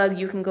find a bug,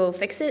 you can go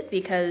fix it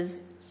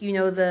because you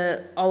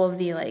know all of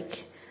the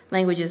like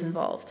languages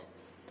involved.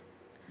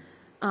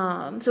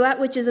 So at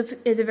which is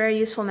a very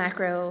useful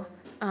macro.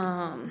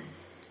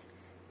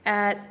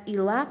 At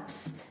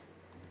elapsed,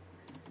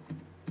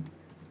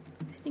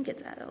 I think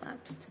it's at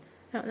elapsed.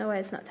 I don't know why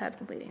it's not tab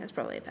completing. That's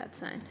probably a bad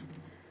sign.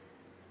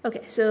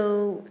 Okay,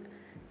 so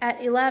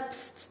at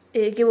elapsed,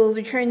 it will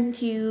return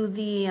to you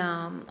the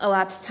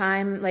elapsed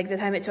time, like the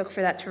time it took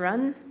for that to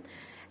run.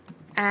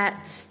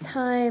 At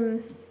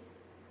time,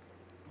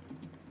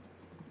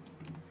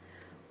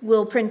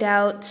 will print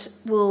out,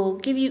 will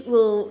give you,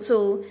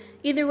 so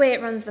either way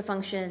it runs the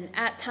function.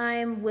 At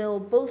time will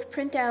both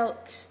print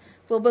out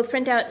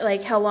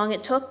like how long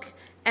it took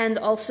and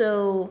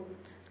also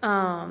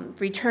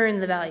return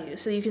the value.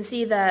 So you can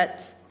see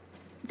that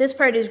this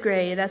part is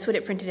gray, that's what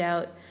it printed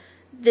out.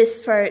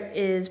 This part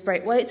is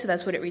bright white, so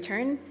that's what it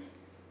returned.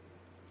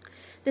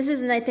 This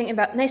is a nice thing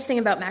about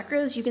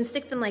macros. You can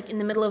stick them like in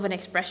the middle of an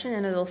expression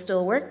and it'll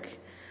still work.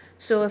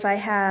 So if I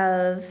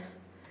have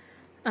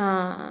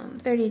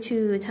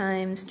 32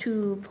 times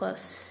 2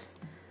 plus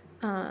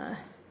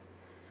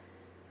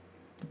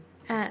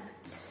at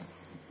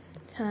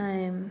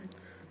time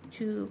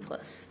 2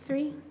 plus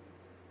 3.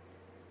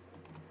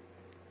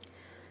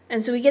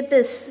 And so we get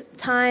this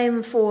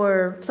time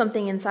for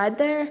something inside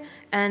there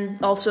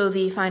and also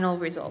the final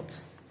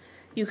result.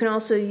 You can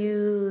also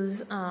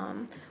use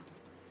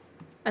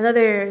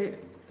another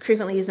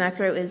frequently used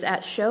macro is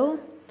at show.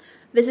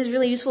 This is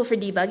really useful for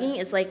debugging.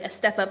 It's like a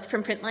step up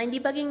from print line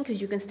debugging because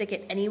you can stick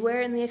it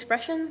anywhere in the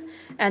expression.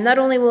 And not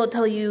only will it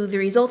tell you the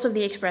result of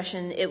the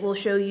expression, it will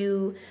show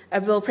you,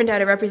 it will print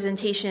out a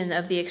representation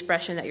of the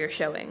expression that you're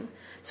showing.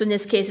 So in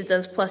this case, it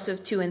does plus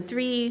of 2 and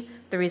 3.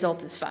 The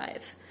result is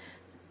 5.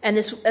 And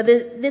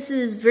this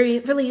is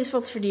really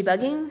useful for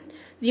debugging.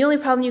 The only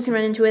problem you can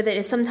run into with it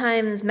is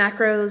sometimes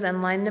macros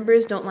and line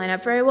numbers don't line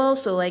up very well.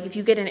 So like if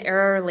you get an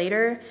error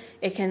later,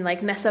 it can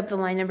like mess up the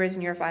line numbers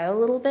in your file a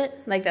little bit.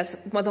 Like that's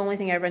the only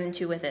thing I run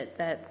into with it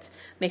that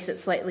makes it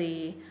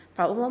slightly a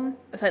problem.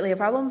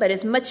 But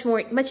it's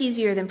much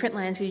easier than print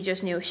lines because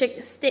you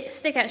just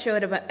stick at show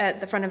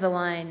at the front of the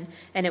line,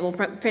 and it will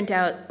print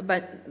out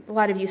a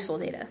lot of useful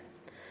data.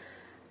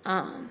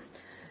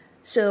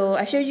 So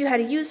I showed you how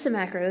to use some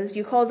macros.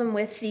 You call them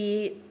with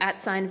the @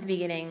 sign at the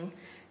beginning.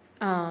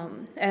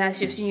 And that's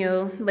just,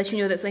 let you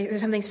know that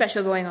there's something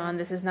special going on.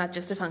 This is not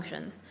just a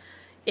function.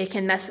 What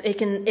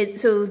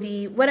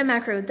a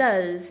macro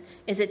does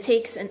is it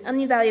takes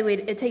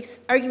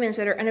arguments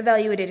that are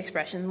unevaluated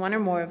expressions, one or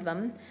more of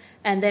them,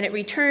 and then it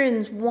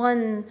returns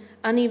one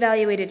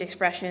unevaluated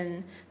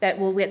expression that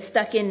will get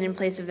stuck in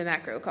place of the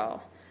macro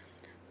call.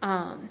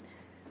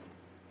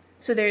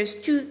 So there's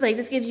two,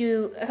 this gives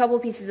you a couple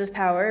pieces of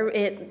power.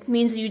 It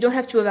means that you don't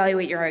have to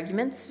evaluate your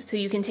arguments, so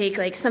you can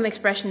take some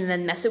expression and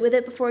then mess it with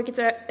it before it gets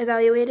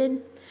evaluated.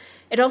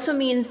 It also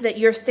means that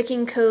you're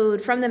sticking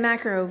code from the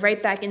macro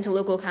right back into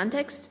local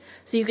context,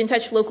 so you can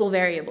touch local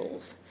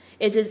variables.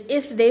 It's as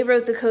if they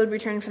wrote the code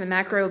returned from the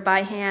macro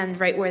by hand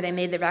right where they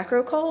made the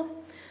macro call,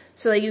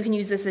 so you can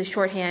use this as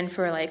shorthand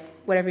for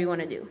whatever you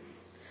want to do.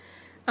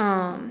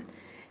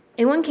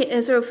 In one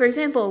case, so for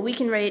example, we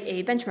can write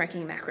a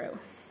benchmarking macro.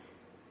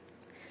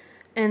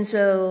 And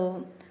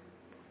so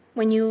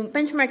when you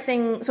benchmark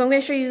things, so I'm going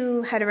to show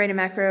you how to write a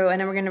macro, and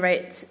then we're going to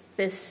write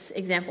this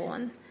example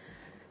one.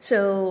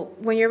 So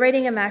when you're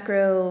writing a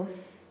macro,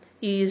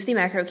 you use the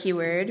macro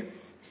keyword,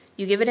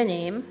 you give it a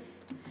name,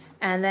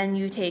 and then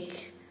you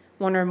take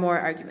one or more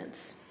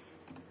arguments.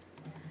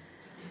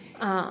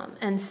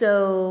 And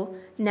so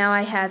now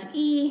I have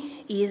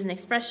E. E is an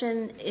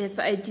expression. If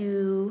I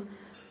do,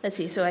 let's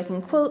see, so I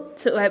can quote.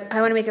 So I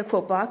want to make a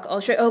quote block.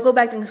 I'll go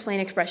back and explain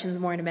expressions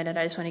more in a minute.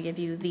 I just want to give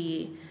you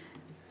the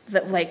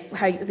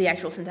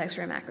actual syntax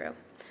for a macro.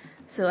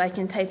 So I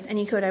can type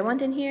any code I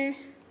want in here,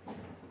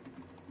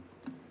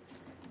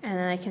 and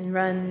then I can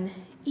run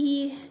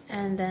E,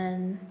 and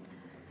then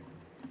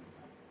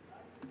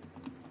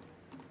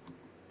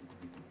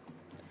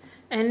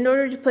in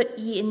order to put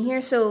E in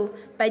here, so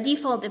by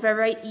default, if I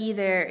write E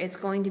there, it's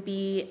going to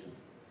be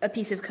a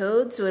piece of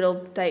code, so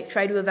it'll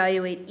try to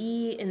evaluate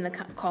E in the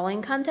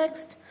calling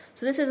context.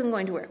 So this isn't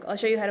going to work. I'll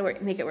show you how to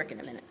make it work in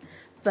a minute.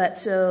 But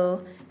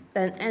so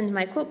then end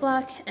my quote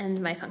block, end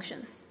my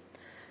function.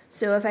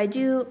 So if I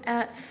do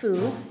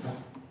 @foo,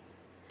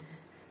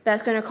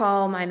 that's going to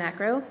call my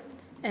macro.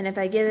 And if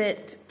I give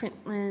it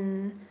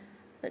println,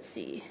 let's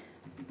see,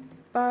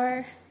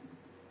 bar.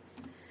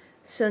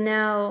 So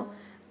now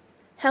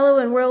hello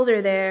and world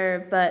are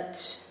there,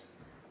 but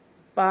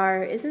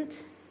bar isn't.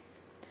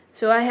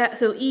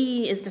 So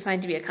E is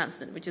defined to be a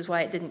constant, which is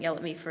why it didn't yell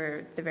at me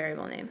for the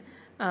variable name.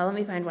 Let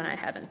me find one I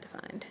haven't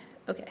defined.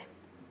 Okay.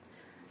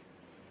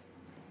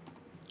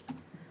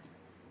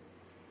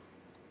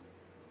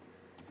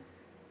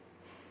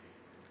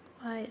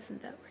 Why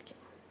isn't that working?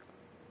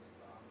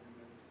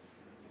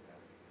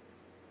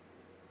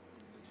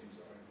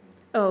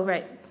 Oh,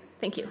 right.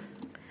 Thank you.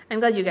 I'm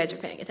glad you guys are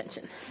paying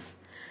attention.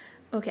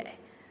 Okay.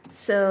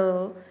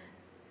 So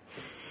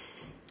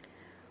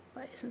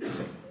why isn't this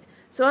working?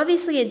 So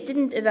obviously it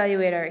didn't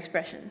evaluate our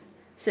expression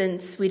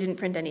since we didn't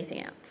print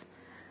anything out.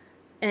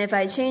 And if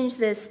I change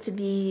this to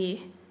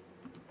be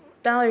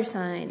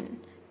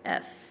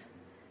 $F,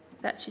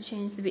 that should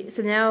change the B.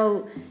 So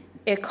now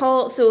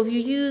so if you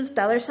use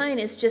 $,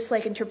 it's just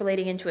like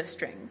interpolating into a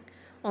string.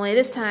 Only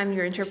this time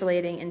you're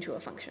interpolating into a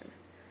function.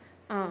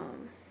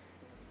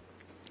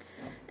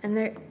 And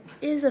there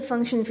is a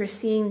function for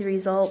seeing the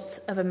result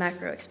of a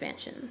macro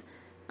expansion.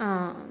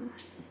 Let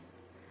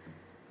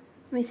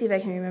me see if I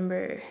can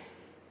remember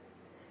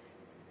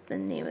the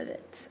name of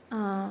it.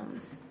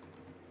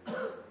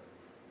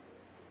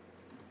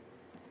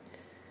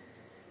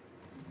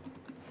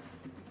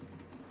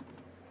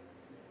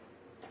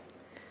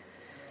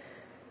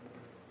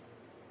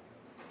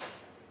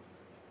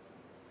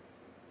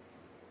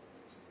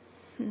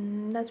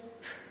 That's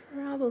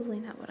probably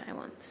not what I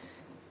want.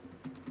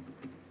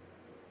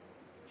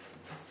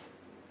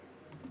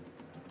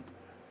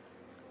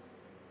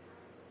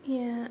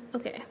 Yeah,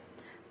 okay.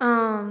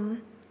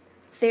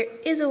 There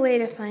is a way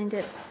to find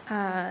it.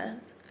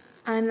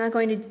 I'm not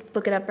going to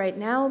look it up right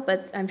now,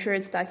 but I'm sure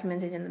it's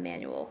documented in the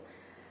manual,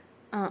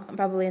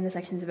 probably in the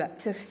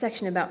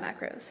section about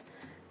macros.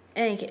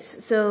 In any case,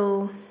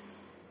 so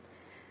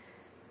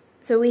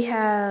we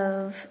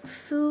have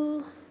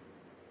foo,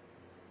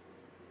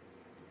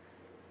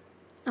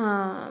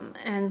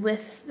 and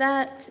with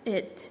that,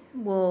 it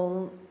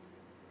will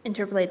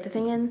interpolate the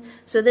thing in.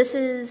 So this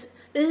is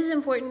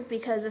important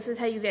because this is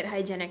how you get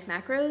hygienic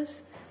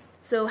macros.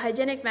 So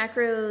hygienic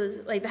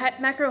macros, like the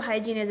macro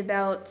hygiene is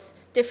about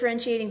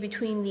differentiating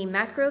between the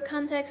macro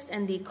context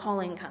and the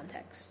calling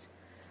context.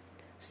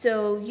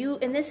 So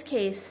in this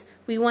case,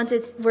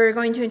 we're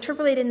going to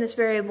interpolate in this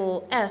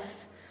variable f,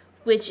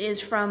 which is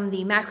from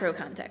the macro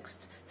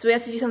context. So we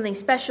have to do something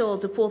special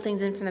to pull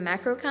things in from the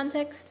macro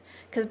context,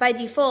 because by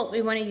default,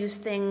 we want to use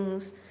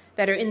things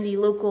that are in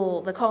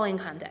the calling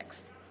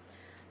context.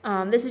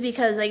 This is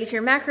because, like, if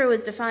your macro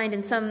is defined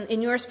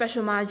in your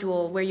special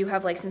module where you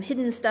have like some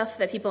hidden stuff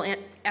that people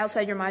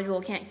outside your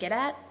module can't get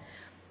at,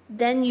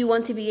 then you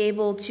want to be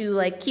able to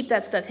like keep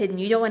that stuff hidden.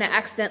 You don't want to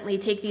accidentally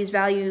take these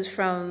values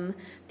from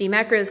the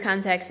macros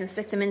context and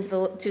stick them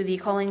into the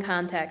calling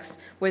context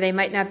where they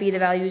might not be the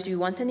values you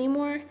want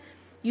anymore.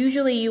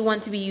 Usually, you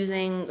want to be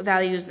using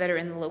values that are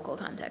in the local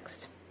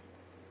context.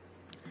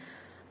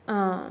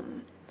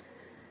 And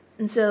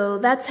so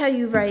that's how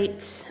you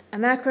write a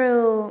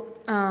macro.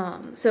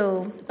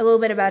 So a little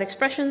bit about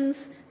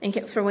expressions,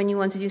 and for when you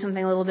want to do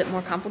something a little bit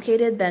more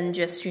complicated than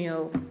just,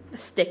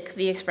 stick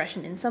the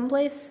expression in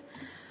someplace.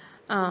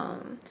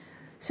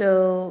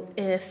 So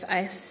if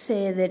I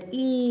say that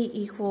E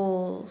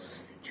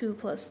equals 2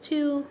 plus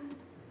 2,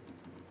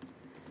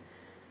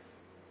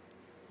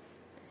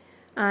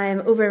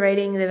 I'm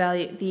overwriting the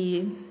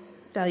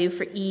value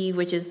for E,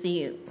 which is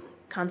the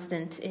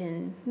constant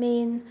in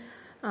main.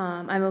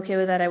 I'm okay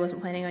with that. I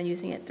wasn't planning on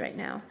using it right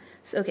now.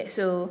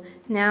 So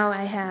now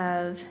I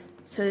have,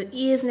 so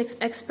E is an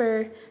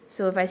expr,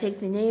 so if I take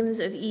the names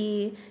of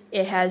E,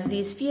 it has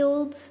these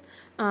fields.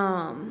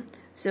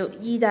 So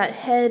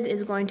E.head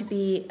is going to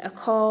be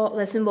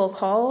the symbol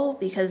call,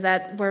 because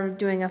we're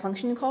doing a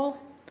function call.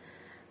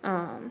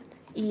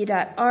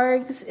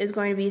 E.args is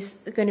going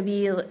to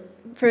be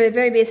for a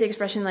very basic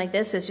expression like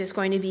this, it's just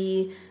going to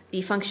be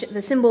the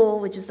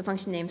symbol, which is the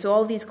function name. So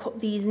all of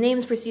these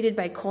names preceded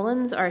by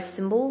colons are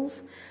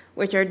symbols,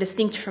 which are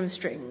distinct from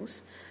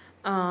strings.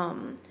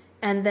 And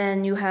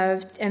then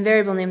and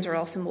variable names are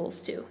all symbols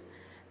too.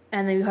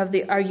 And then you have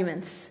the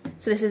arguments.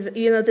 So this is,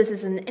 you know, this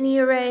is an any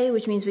array,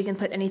 which means we can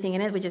put anything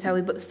in it, which is how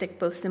we stick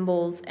both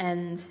symbols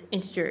and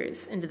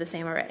integers into the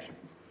same array.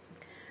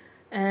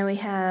 And we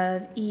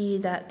have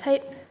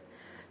e.type.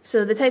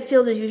 So the type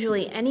field is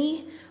usually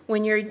any.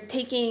 When you're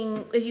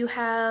taking, if you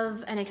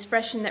have an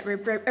expression that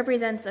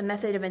represents a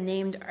method of a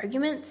named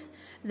argument,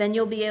 then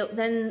you'll be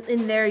then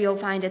in there you'll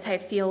find a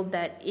type field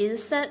that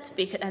is set,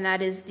 and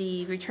that is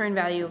the return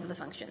value of the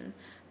function,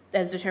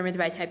 as determined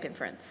by type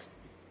inference.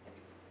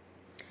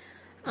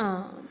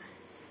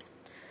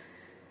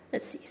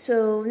 Let's see.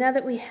 So now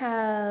that we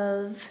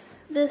have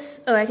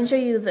this, I can show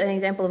you an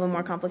example of a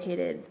more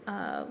complicated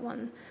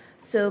one.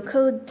 So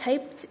code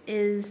typed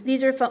is,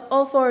 these are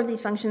all four of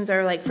these functions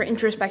are like for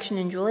introspection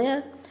in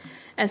Julia,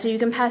 and so you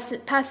can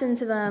pass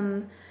into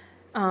them.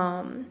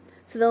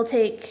 So they'll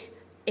take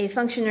a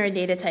function or a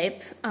data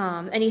type,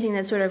 anything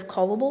that's sort of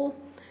callable,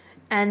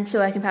 and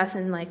so I can pass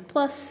in like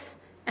plus,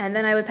 and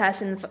then I would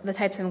pass in the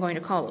types I'm going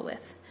to call it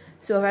with.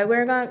 So if I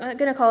were going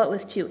to call it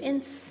with 2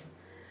 ints,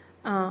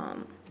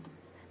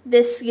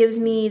 this gives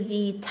me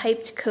the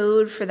typed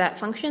code for that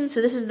function.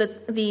 So this is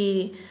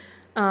the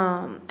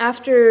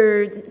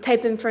after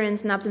type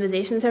inference and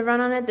optimizations have run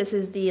on it, this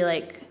is the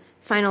like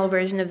final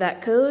version of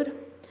that code.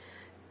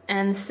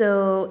 And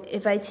so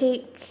if I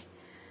take,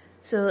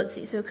 so let's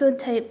see, so code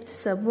typed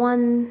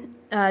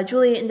sub1,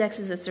 Julia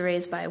indexes its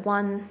arrays by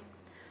 1.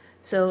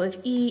 So if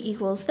e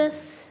equals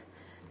this,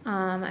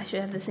 I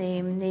should have the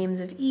same names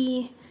of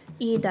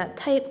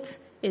e.type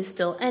is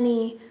still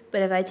any,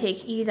 but if I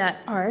take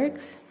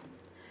e.args,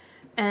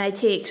 and I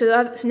take,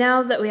 so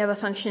now that we have a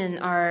function,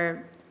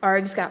 our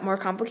args got more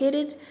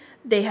complicated.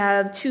 They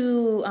have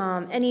 2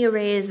 any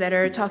arrays that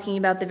are talking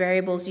about the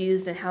variables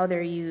used and how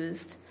they're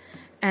used.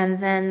 And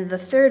then the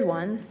third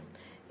one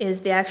is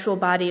the actual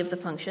body of the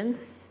function.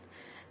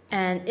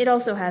 And it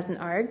also has an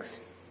args.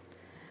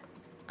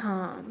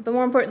 But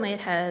more importantly, it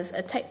has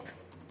a type.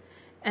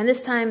 And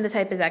this time the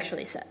type is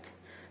actually set.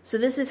 So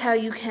this is how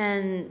you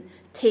can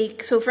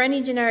take, so for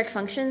any generic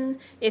function,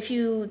 if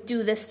you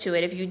do this to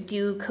it, if you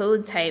do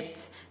code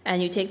typed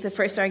and you take the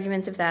first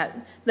argument of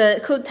that, the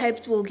code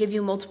typed will give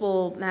you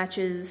multiple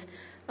matches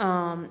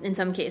in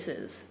some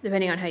cases,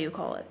 depending on how you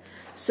call it.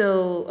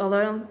 So,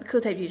 although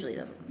code type usually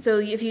doesn't. So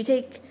if you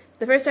take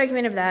the first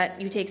argument of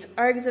that, you take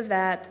args of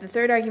that, the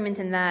third argument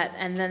in that,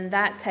 and then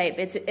that type,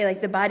 it's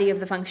like the body of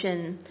the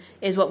function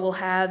is what will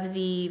have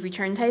the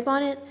return type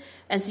on it.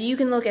 And so you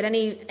can look at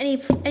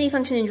any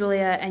function in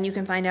Julia and you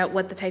can find out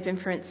what the type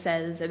inference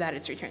says about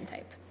its return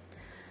type.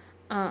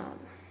 All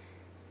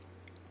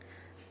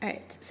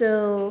right,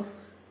 so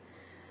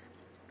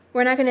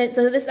we're not going to,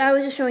 so this, I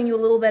was just showing you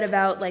a little bit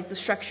about like the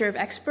structure of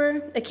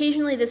expr.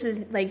 Occasionally this is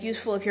like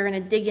useful if you're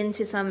going to dig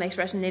into some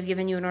expression they've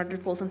given you in order to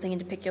pull something in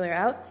particular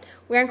out.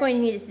 We aren't going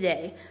to need it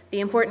today.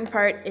 The important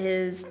part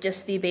is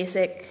just the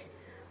basic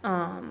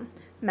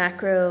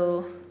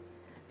macro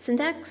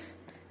syntax.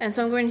 And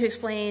so I'm going to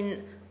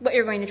explain what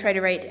you're going to try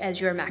to write as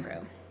your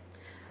macro.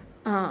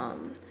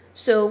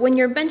 So when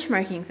you're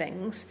benchmarking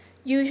things,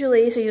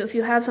 usually, if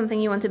you have something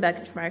you want to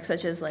benchmark,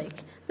 such as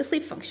like the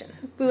sleep function,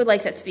 we would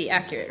like that to be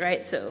accurate,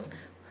 right? So,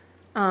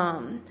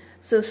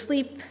 so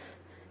sleep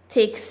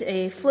takes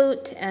a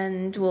float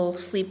and will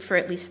sleep for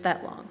at least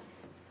that long.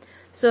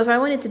 So if I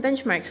wanted to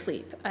benchmark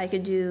sleep, I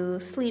could do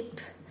sleep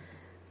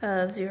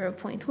of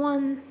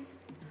 0.1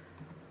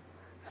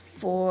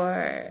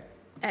 for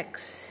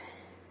x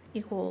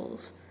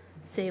equals,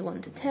 say,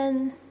 1 to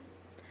 10.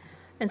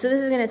 And so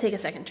this is going to take a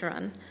second to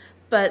run.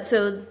 But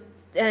so,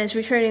 and it's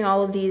returning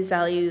all of these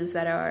values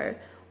that are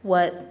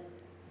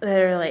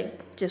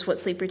like just what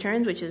sleep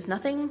returns, which is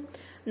nothing.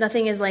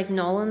 Nothing is like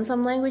null in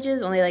some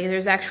languages, only like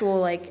there's actual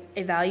like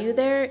a value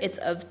there. It's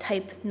of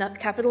type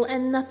capital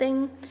N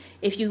nothing.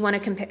 If you want to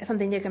compare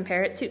something to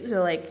compare it to,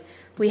 so like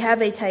we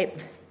have a type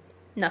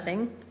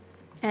nothing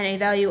and a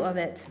value of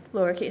it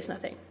lowercase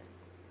nothing.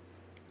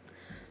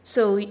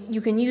 So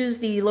you can use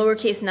the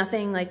lowercase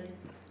nothing, like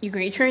you can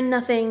return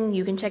nothing,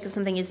 you can check if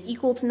something is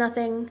equal to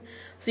nothing.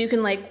 So you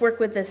can like work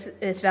with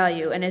this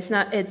value, and it's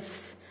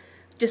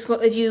just,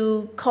 if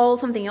you call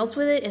something else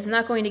with it, it's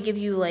not going to give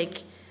you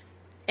like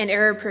an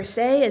error per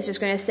se. It's just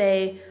going to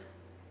say,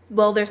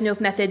 well, there's no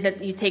method that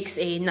takes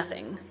a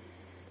nothing.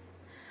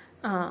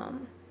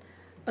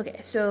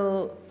 Okay,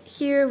 so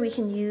here we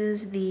can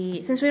use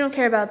since we don't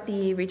care about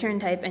the return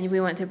type and we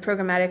want to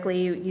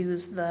programmatically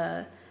use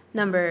the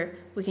number,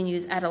 we can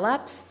use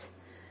add-elapsed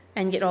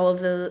and get all of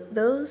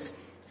those.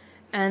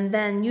 And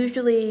then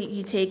usually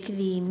you take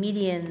the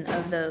median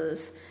of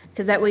those,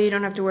 because that way you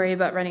don't have to worry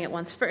about running it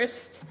once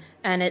first,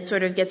 and it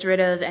sort of gets rid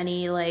of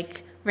any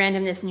like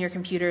randomness in your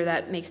computer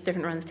that makes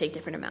different runs take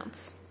different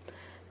amounts.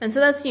 And so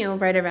that's,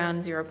 right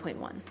around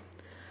 0.1.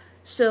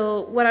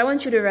 So what I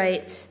want you to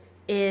write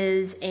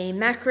is a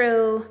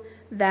macro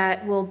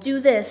that will do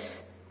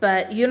this,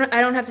 but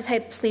I don't have to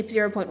type sleep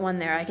 0.1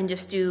 there. I can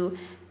just do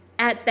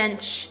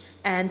 @bench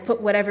and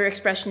put whatever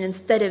expression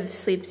instead of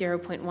sleep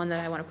 0.1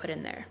 that I want to put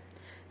in there.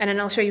 And then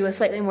I'll show you a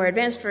slightly more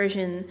advanced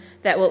version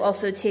that will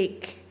also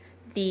take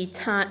the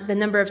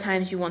number of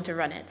times you want to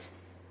run it.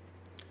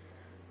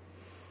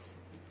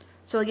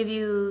 So I'll give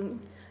you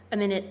a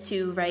minute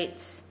to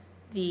write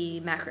the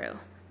macro,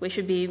 which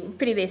should be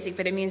pretty basic,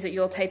 but it means that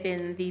you'll type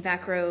in the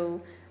macro,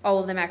 all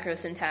of the macro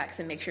syntax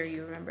and make sure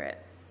you remember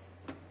it.